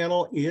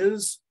Oriental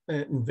is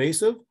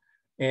invasive,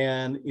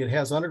 and it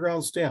has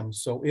underground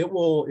stems. So it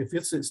will, if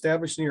it's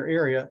established in your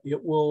area,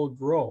 it will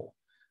grow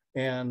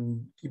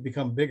and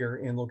become bigger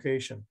in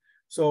location.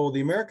 So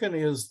the American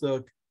is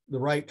the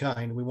right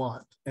kind we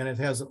want, and it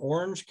has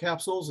orange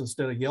capsules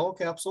instead of yellow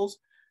capsules.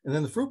 And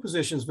then the fruit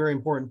position is very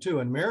important too.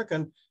 In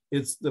American,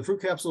 it's the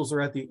fruit capsules are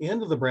at the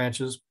end of the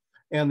branches,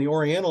 and the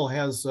Oriental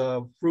has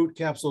fruit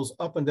capsules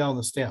up and down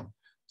the stem.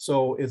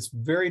 So it's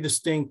very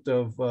distinct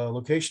of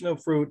location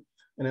of fruit,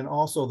 and then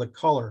also the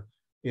color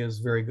is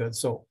very good.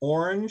 So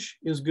orange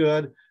is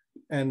good,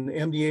 and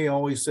MDA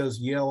always says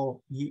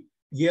yellow,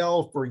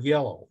 yell for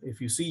yellow. If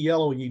you see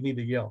yellow, you need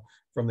to yell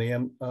from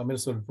the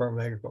Minnesota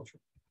Department of Agriculture.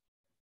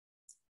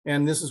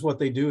 And this is what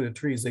they do to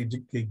trees.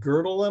 They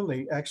girdle them.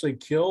 They actually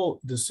kill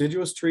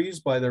deciduous trees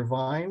by their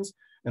vines,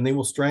 and they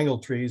will strangle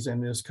trees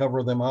and just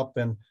cover them up.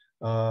 And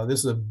this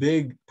is a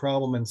big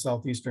problem in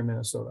southeastern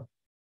Minnesota.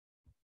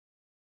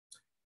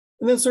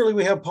 And then certainly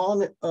we have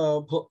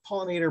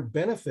pollinator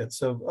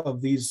benefits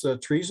of these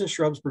trees and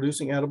shrubs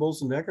producing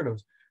edibles and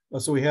decoratives.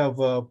 So we have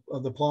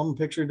the plum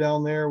picture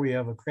down there. We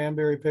have a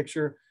cranberry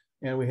picture,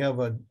 and we have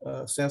a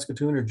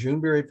Saskatoon or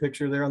Juneberry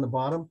picture there on the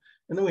bottom.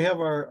 And then we have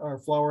our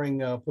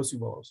flowering pussy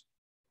willows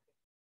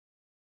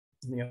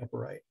in the upper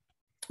right.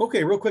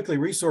 Okay, real quickly,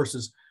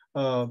 resources.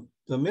 The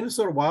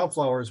Minnesota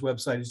Wildflowers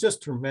website is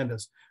just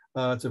tremendous.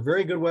 It's a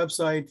very good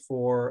website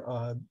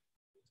for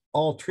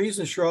all trees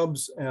and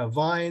shrubs,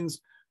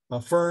 vines,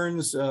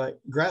 ferns,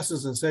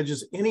 grasses and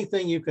sedges.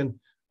 Anything you can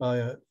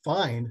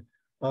find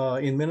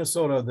in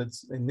Minnesota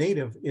that's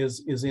native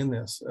is in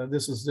this.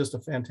 This is just a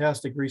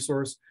fantastic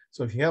resource.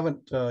 So if you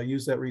haven't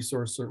used that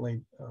resource,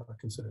 certainly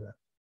consider that.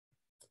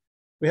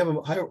 We have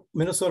a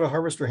Minnesota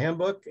Harvester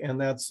Handbook, and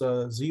that's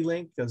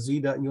Z-Link,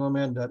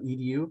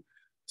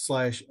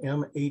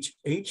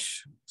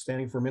 z.umn.edu/MHH,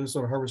 standing for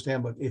Minnesota Harvest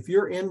Handbook. If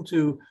you're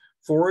into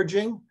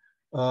foraging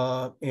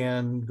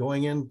and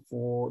going in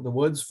for the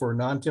woods for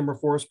non-timber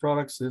forest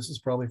products, this is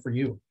probably for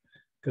you,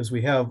 because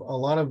we have a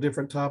lot of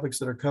different topics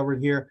that are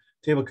covered here.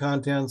 Table of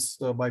contents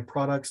by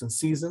products and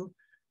season,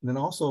 and then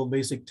also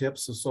basic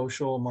tips of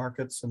social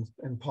markets and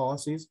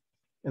policies.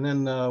 And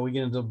then we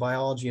get into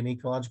biology and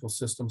ecological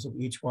systems of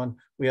each one.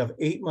 We have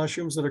 8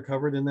 mushrooms that are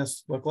covered in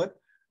this booklet,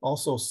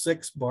 also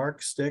 6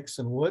 bark, sticks,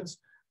 and woods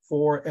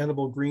 4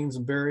 edible greens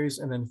and berries,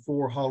 and then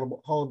 4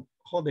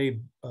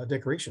 holiday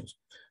decorations,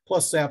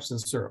 plus saps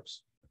and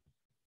syrups.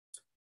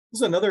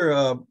 This is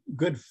another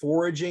good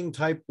foraging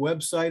type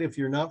website. If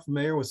you're not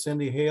familiar with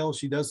Cindy Hale,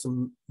 she does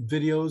some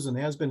videos and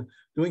has been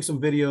doing some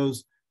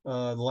videos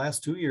the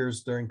last 2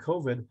 years during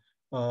COVID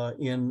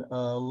in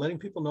letting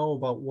people know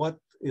about what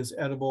is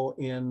edible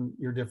in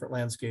your different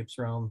landscapes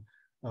around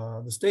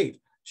the state.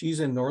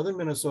 She's in northern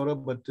Minnesota,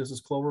 but this is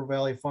Clover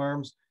Valley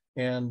Farms,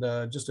 and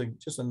just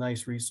a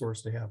nice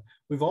resource to have.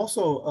 We've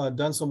also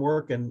done some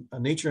work in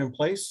Nature in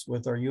Place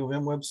with our U of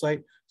M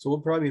website, so we'll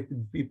probably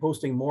be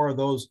posting more of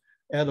those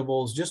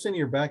edibles just in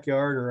your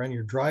backyard or on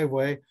your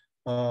driveway,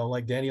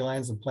 like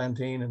dandelions and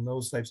plantain and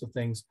those types of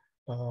things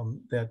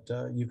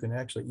that you can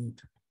actually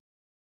eat.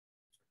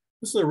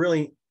 This is a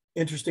really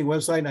interesting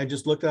website, and I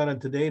just looked at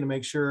it today to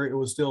make sure it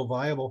was still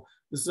viable.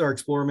 This is our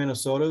Explore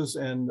Minnesota's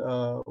and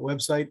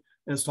website,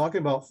 and it's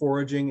talking about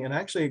foraging, and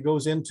actually it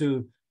goes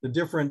into the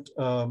different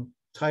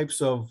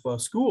types of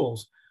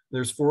schools.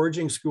 There's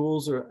foraging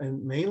schools,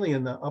 and mainly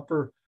in the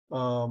upper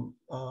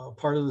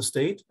part of the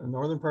state, the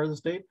northern part of the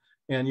state,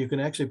 and you can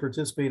actually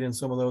participate in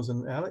some of those.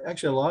 And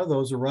actually, a lot of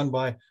those are run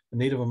by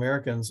Native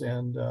Americans,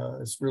 and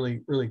it's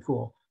really, really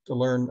cool to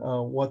learn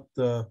what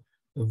the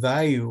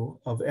value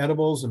of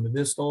edibles and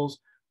medicinals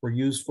were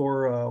used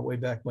for way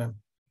back when.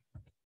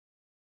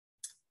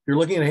 If you're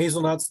looking at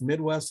hazelnuts,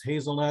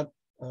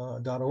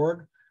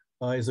 MidwestHazelnut.org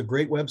is a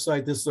great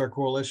website. This is our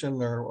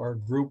coalition, our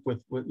group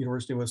with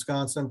University of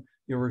Wisconsin,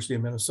 University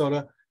of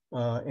Minnesota,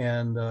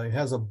 and it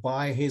has a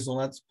buy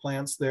hazelnuts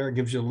plants there. It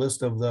gives you a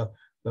list of the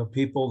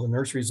people, the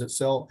nurseries that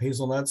sell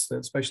hazelnuts,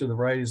 especially the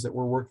varieties that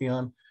we're working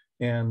on,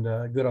 and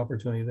good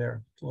opportunity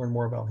there to learn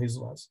more about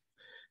hazelnuts.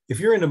 If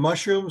you're into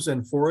mushrooms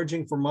and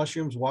foraging for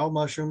mushrooms, wild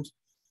mushrooms,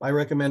 I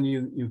recommend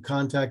you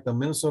contact the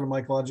Minnesota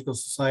Mycological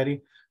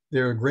Society.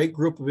 They're a great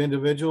group of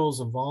individuals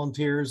and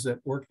volunteers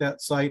that work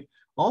that site.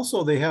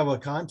 Also, they have a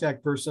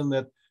contact person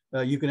that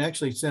you can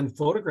actually send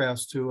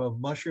photographs to of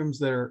mushrooms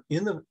that are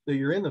that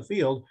you're in the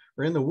field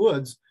or in the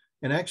woods,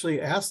 and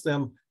actually ask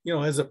them,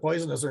 is it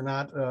poisonous or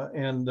not?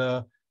 And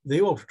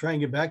they will try and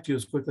get back to you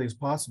as quickly as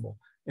possible.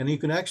 And you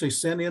can actually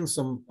send in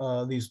some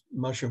these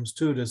mushrooms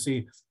too to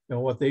see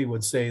what they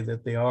would say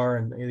that they are,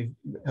 and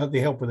they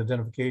help with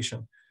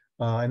identification.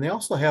 And they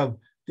also have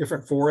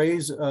different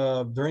forays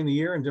during the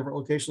year in different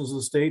locations of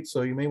the state.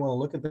 So you may want to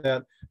look at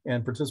that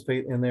and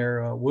participate in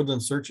their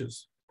woodland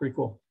searches. Pretty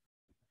cool.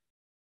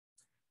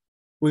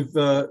 We've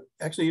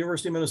actually,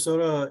 University of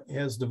Minnesota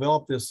has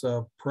developed this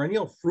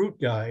perennial fruit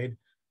guide,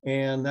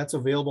 and that's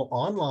available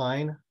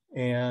online.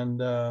 And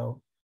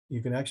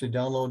you can actually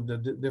download the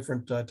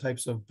different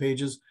types of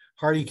pages: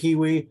 hardy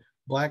kiwi,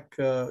 black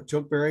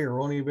chokeberry,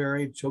 Aronia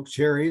berry, choke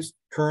cherries,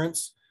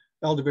 currants,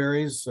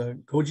 elderberries,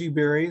 goji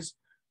berries.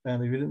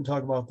 And if you didn't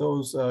talk about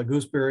those,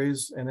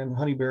 gooseberries, and then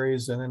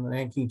honeyberries, and then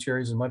nanking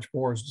cherries, and much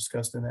more is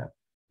discussed in that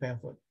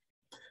pamphlet.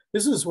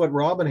 This is what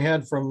Robin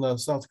had from the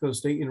South Dakota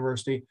State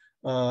University.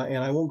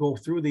 And I won't go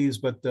through these,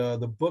 but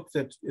the book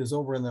that is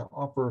over in the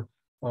upper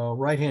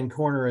right-hand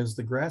corner is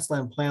The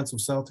Grassland Plants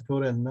of South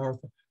Dakota and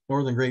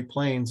Northern Great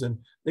Plains. And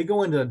they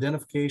go into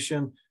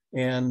identification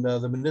and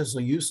the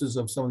medicinal uses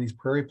of some of these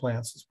prairie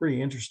plants. It's pretty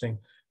interesting.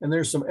 And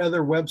there's some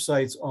other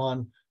websites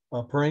on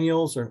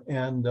perennials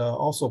and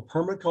also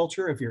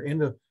permaculture. If you're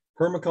into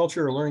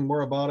permaculture or learning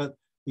more about it,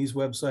 these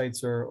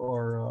websites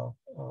are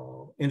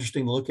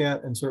interesting to look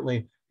at, and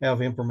certainly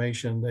have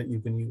information that you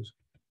can use.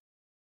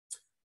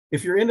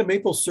 If you're into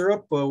maple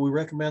syrup, we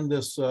recommend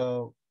this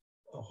Ohio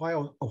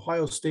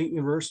State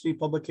University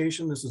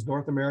publication. This is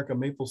North America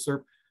Maple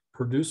Syrup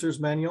Producers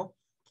Manual,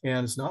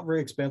 and it's not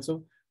very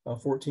expensive,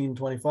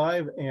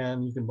 $14.25,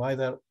 and you can buy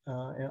that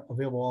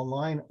available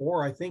online,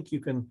 or I think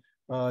you can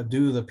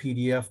do the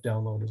PDF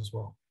download as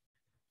well.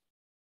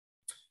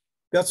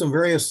 Got some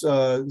various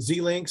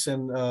Z-links,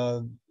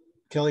 and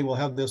Kelly will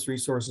have this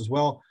resource as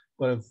well.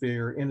 But if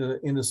you're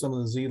into some of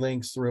the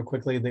Z-links real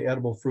quickly, the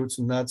edible fruits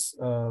and nuts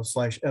 /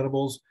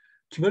 edibles.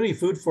 Community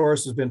food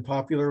forest has been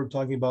popular. We're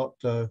talking about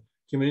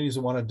communities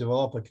that want to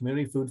develop a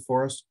community food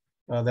forest.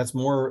 That's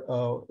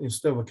more,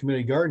 instead of a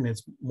community garden,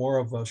 it's more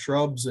of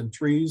shrubs and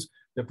trees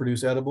that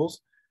produce edibles.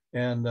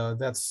 And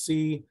that's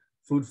C,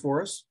 food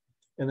forest.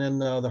 And then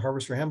the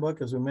Harvester Handbook,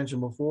 as we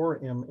mentioned before,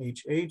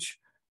 MHH,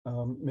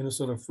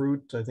 Minnesota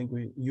Fruit, I think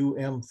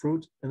UM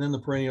Fruit, and then the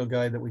perennial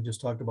guide that we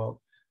just talked about,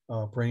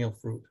 perennial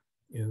fruit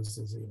is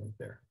the Z-link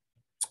there.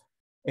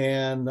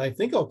 And I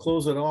think I'll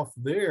close it off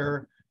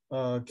there.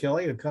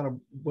 Kelly, it kind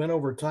of went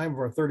over time of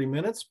our 30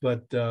 minutes,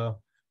 but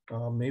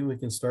maybe we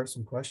can start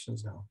some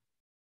questions now.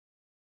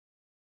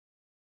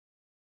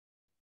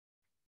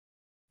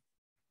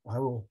 I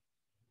will,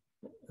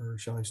 or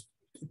shall I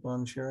keep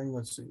on sharing?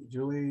 Let's see,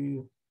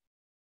 Julie,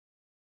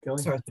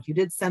 Kelly? Sorry, if you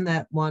did send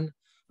that one,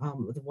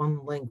 the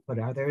one link, but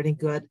are there any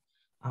good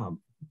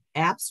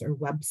apps or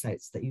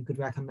websites that you could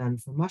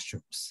recommend for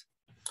mushrooms?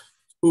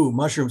 Ooh,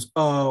 mushrooms.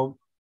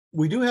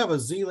 We do have a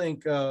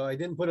Z-link. I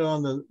didn't put it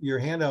on your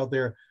handout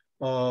there.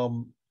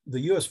 The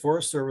U.S.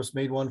 Forest Service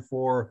made one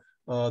for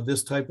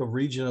this type of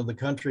region of the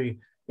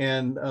country,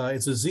 And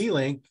it's a Z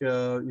link.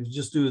 You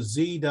just do a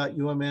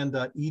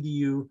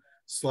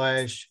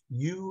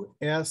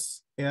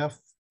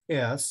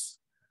z.umn.edu/USFS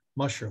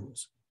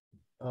mushrooms.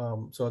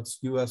 So it's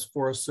U.S.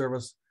 Forest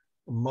Service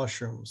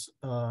mushrooms.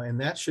 And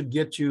that should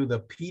get you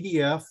the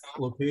PDF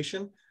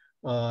location,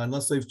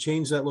 unless they've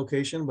changed that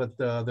location, but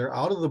they're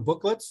out of the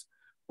booklets.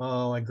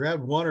 I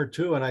grabbed one or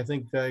two, and I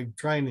think I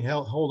try and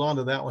hold on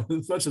to that one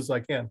as much as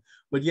I can.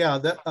 But yeah,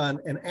 that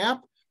an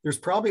app, there's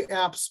probably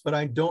apps, but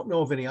I don't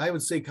know of any. I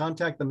would say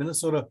contact the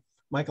Minnesota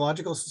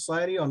Mycological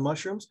Society on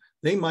mushrooms.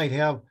 They might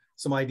have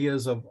some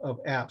ideas of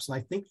apps, and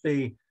I think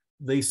they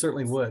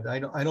certainly would. I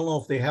don't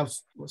know if they have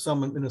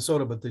some in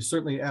Minnesota, but there's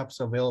certainly apps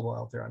available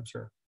out there, I'm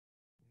sure.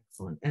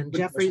 Excellent. And Good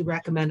Jeffrey question.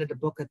 recommended a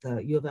book at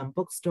the U of M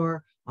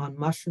bookstore on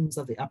mushrooms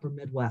of the upper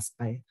Midwest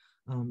by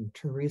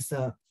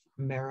Teresa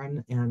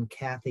Marin and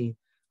Kathy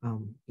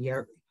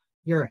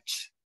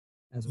Urich.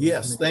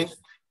 Yes,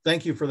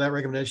 thank you for that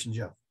recommendation,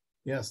 Jeff.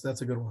 Yes,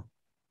 that's a good one.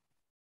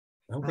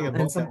 I don't think I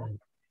bought that one.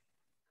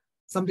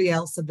 Somebody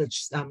else said that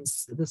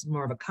this is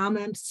more of a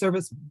comment.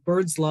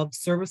 Birds love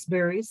service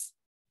berries.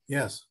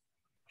 Yes.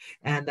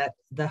 And that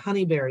the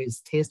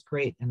honeyberries taste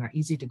great and are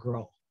easy to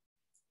grow.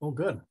 Oh,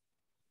 good.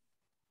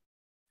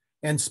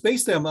 And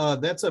space them.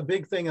 That's a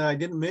big thing I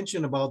didn't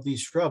mention about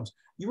these shrubs.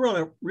 You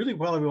really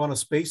probably want to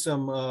space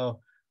them.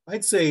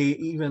 I'd say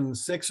even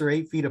 6 or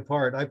 8 feet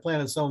apart. I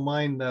planted some of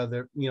mine.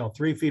 They're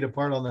 3 feet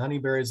apart on the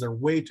honeyberries. They're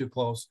way too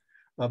close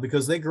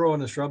because they grow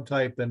in a shrub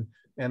type.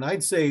 And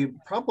I'd say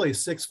probably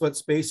 6 foot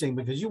spacing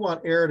because you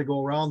want air to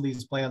go around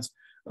these plants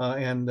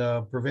and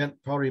prevent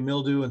powdery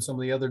mildew and some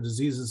of the other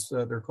diseases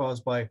that are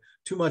caused by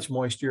too much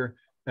moisture.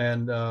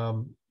 And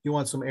you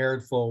want some air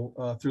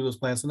flow through those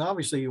plants. And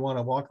obviously you want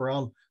to walk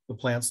around the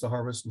plants to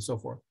harvest and so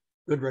forth.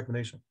 Good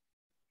recommendation.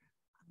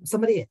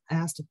 Somebody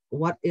asked,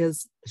 what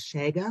is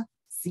Chaga?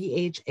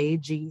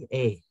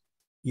 CHAGA.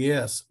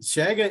 Yes,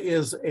 Chaga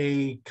is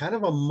a kind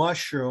of a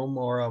mushroom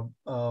or a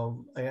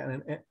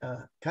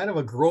kind of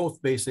a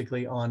growth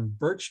basically on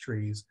birch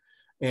trees.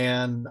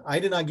 And I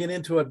did not get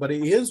into it, but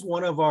it is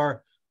one of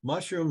our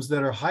mushrooms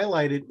that are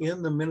highlighted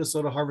in the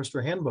Minnesota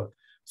Harvester Handbook.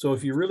 So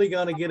if you're really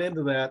going to get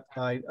into that,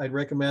 I'd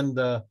recommend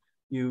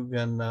you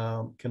can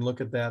look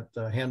at that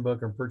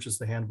handbook or purchase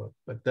the handbook.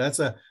 But that's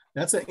an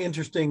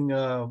interesting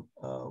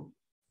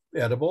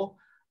edible.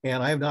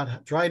 And I have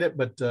not tried it,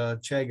 but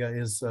chaga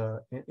is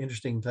an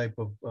interesting type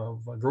of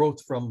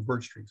growth from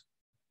birch trees.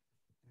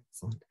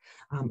 Excellent.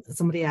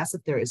 Somebody asked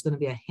if there is going to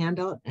be a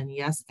handout, and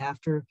yes,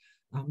 after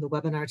the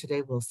webinar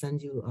today, we'll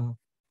send you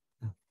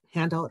a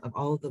handout of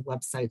all of the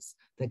websites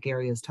that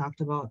Gary has talked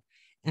about.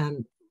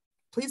 And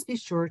please be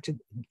sure to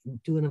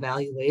do an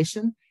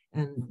evaluation.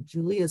 And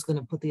Julie is going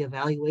to put the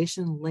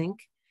evaluation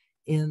link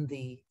in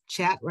the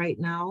chat right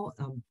now.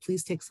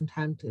 Please take some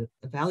time to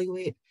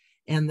evaluate.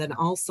 And then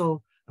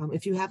also,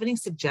 if you have any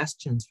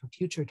suggestions for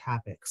future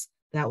topics,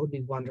 that would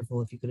be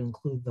wonderful if you could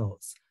include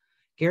those.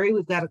 Gary,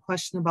 we've got a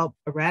question about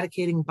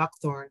eradicating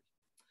buckthorn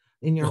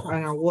in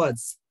our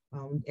woods.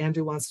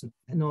 Andrew wants to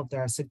know if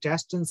there are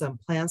suggestions on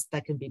plants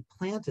that can be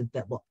planted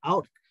that will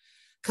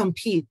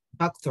out-compete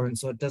buckthorn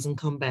so it doesn't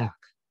come back.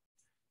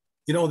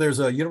 You know, there's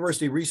a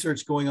university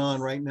research going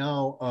on right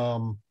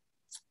now.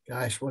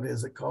 Gosh, what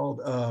is it called?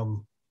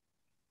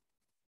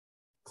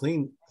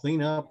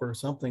 Clean up or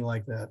something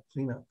like that.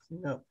 Clean up.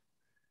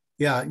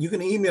 Yeah, you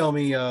can email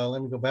me.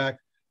 Let me go back.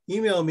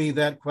 Email me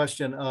that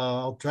question.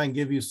 I'll try and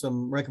give you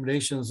some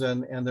recommendations.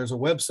 And there's a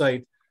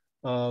website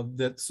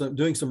that's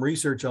doing some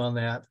research on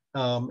that.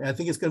 I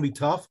think it's going to be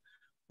tough,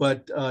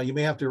 but you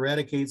may have to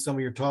eradicate some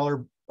of your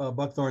taller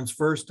buckthorns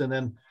first, and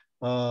then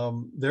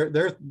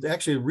they're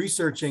actually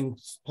researching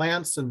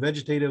plants and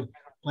vegetative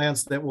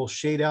plants that will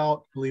shade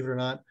out, believe it or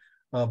not,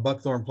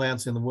 buckthorn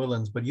plants in the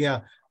woodlands. But yeah,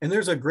 and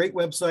there's a great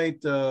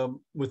website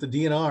with the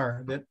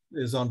DNR that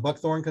is on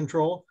buckthorn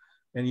control.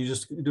 And you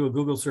just do a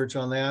Google search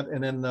on that.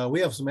 And then we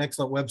have some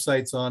excellent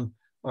websites on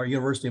our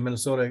University of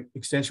Minnesota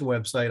Extension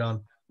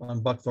website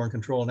on buckthorn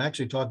control, and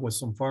actually talking with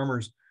some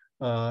farmers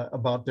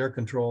about their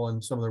control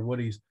and some of their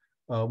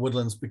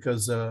woodlands,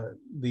 because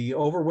the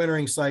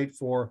overwintering site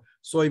for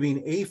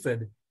soybean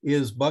aphid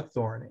is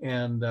buckthorn,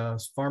 and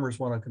farmers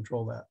want to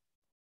control that.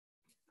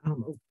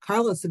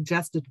 Carla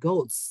suggested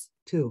goats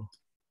too.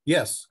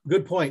 Yes,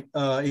 good point.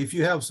 If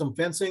you have some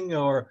fencing,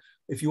 or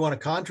if you want to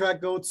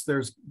contract goats,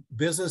 there's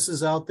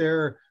businesses out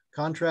there,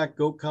 contract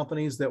goat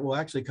companies that will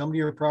actually come to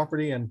your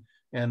property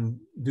and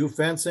do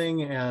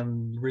fencing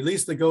and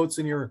release the goats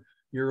in your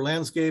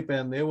landscape,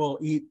 and they will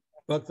eat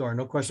buckthorn,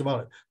 no question about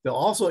it. They'll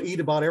also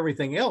eat about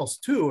everything else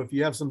too, if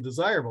you have some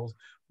desirables,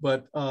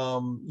 but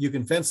you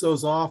can fence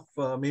those off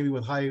maybe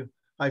with high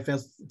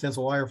fence,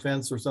 tensile wire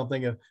fence or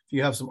something, if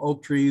you have some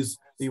oak trees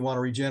that you want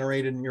to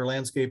regenerate in your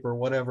landscape or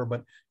whatever.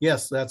 But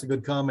yes, that's a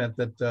good comment,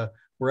 that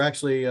we're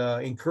actually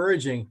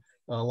encouraging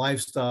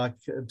livestock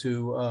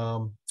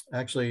to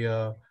actually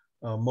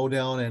mow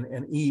down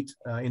and eat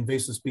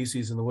invasive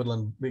species in the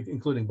woodland,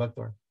 including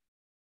buckthorn.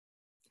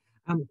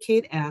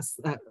 Kate asks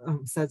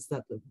says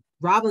that the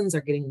robins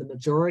are getting the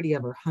majority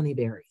of her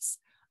honeyberries.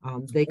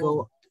 They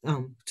go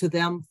to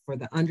them for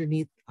the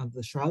underneath of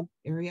the shrub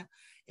area.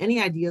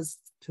 Any ideas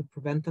to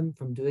prevent them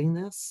from doing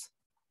this?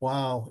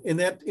 Wow. In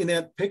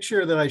that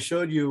picture that I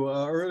showed you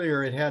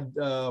earlier, it had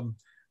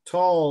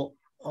tall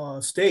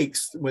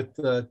stakes with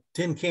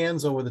tin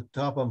cans over the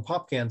top of them,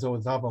 pop cans over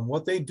the top of them.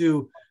 What they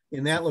do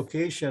in that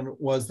location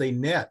was they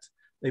net.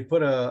 They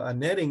put a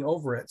netting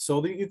over it. So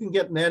that you can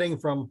get netting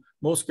from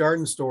most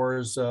garden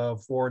stores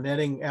for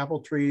netting apple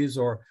trees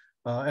or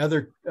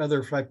other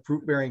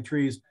fruit-bearing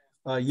trees.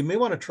 You may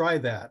want to try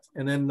that.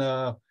 And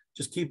then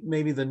just keep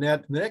maybe the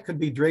net. The net could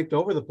be draped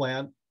over the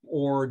plant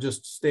or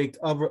just staked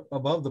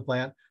above the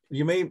plant.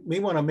 You may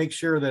want to make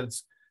sure that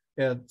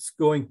it's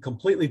going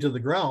completely to the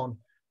ground,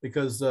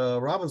 because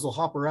robins will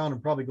hop around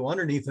and probably go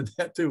underneath the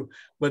net too.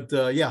 But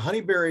yeah,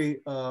 honeyberry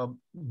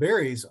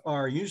berries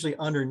are usually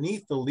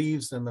underneath the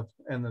leaves and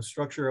the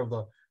structure of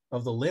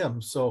the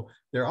limbs, so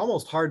they're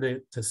almost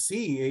hard to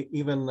see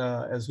even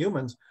as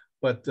humans.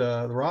 But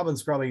the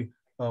robins probably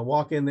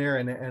walk in there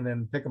and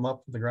then pick them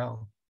up from the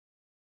ground.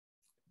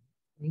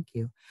 Thank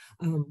you.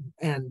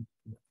 And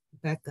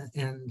Becca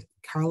and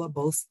Carla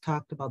both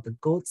talked about the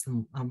goats,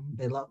 and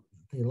they love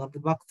the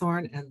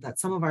buckthorn, and that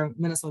some of our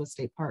Minnesota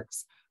state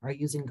parks are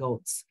using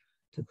goats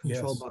to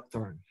control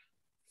buckthorn.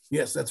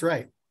 Yes, that's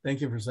right.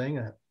 Thank you for saying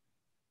that.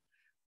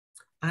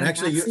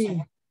 Actually,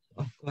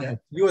 go ahead.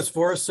 U.S.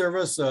 Forest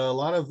Service, a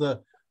lot of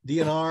the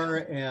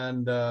DNR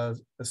and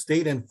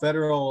state and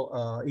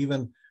federal,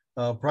 even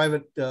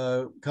private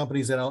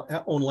companies that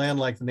own land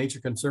like the Nature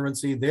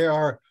Conservancy, they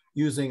are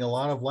using a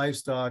lot of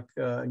livestock,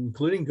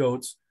 including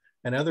goats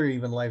and other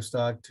even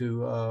livestock,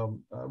 to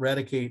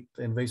eradicate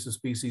invasive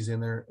species in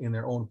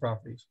their own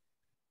properties.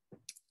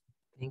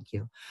 Thank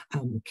you.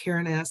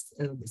 Karen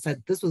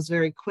said this was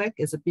very quick.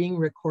 Is it being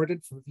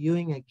recorded for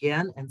viewing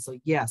again? And so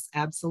yes,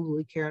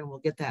 absolutely, Karen. We'll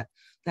get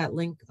that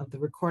link of the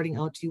recording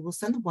out to you. We'll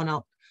send one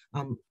out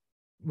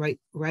right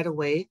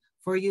away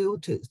for you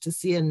to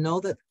see, and know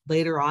that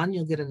later on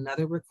you'll get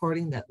another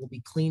recording that will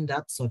be cleaned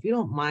up. So if you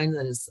don't mind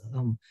that it's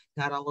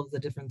got all of the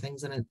different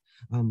things in it,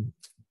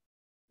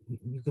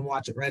 you can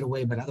watch it right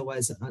away. But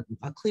otherwise,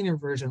 a cleaner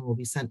version will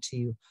be sent to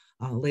you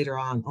later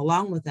on,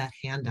 along with that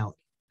handout.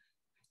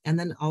 And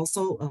then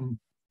also,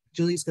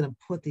 Julie's going to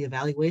put the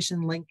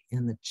evaluation link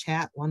in the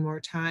chat one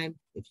more time.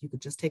 If you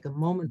could just take a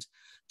moment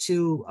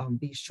to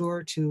be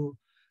sure to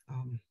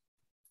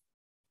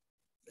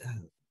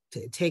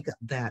take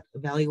that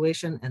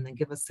evaluation and then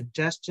give us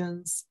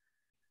suggestions.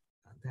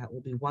 That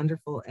will be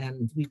wonderful.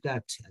 And we've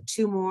got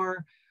 2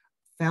 more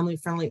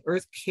family-friendly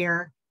earth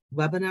care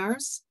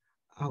webinars.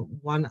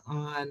 One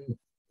on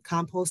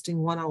composting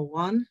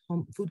 101,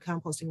 home food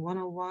composting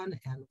 101,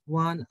 and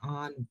one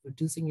on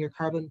reducing your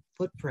carbon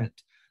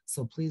footprint.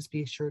 So please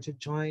be sure to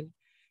join.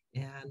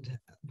 And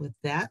with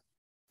that,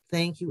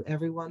 thank you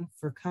everyone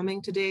for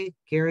coming today.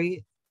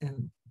 Gary,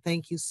 and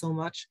thank you so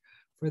much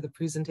for the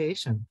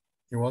presentation.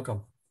 You're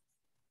welcome.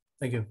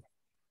 Thank you.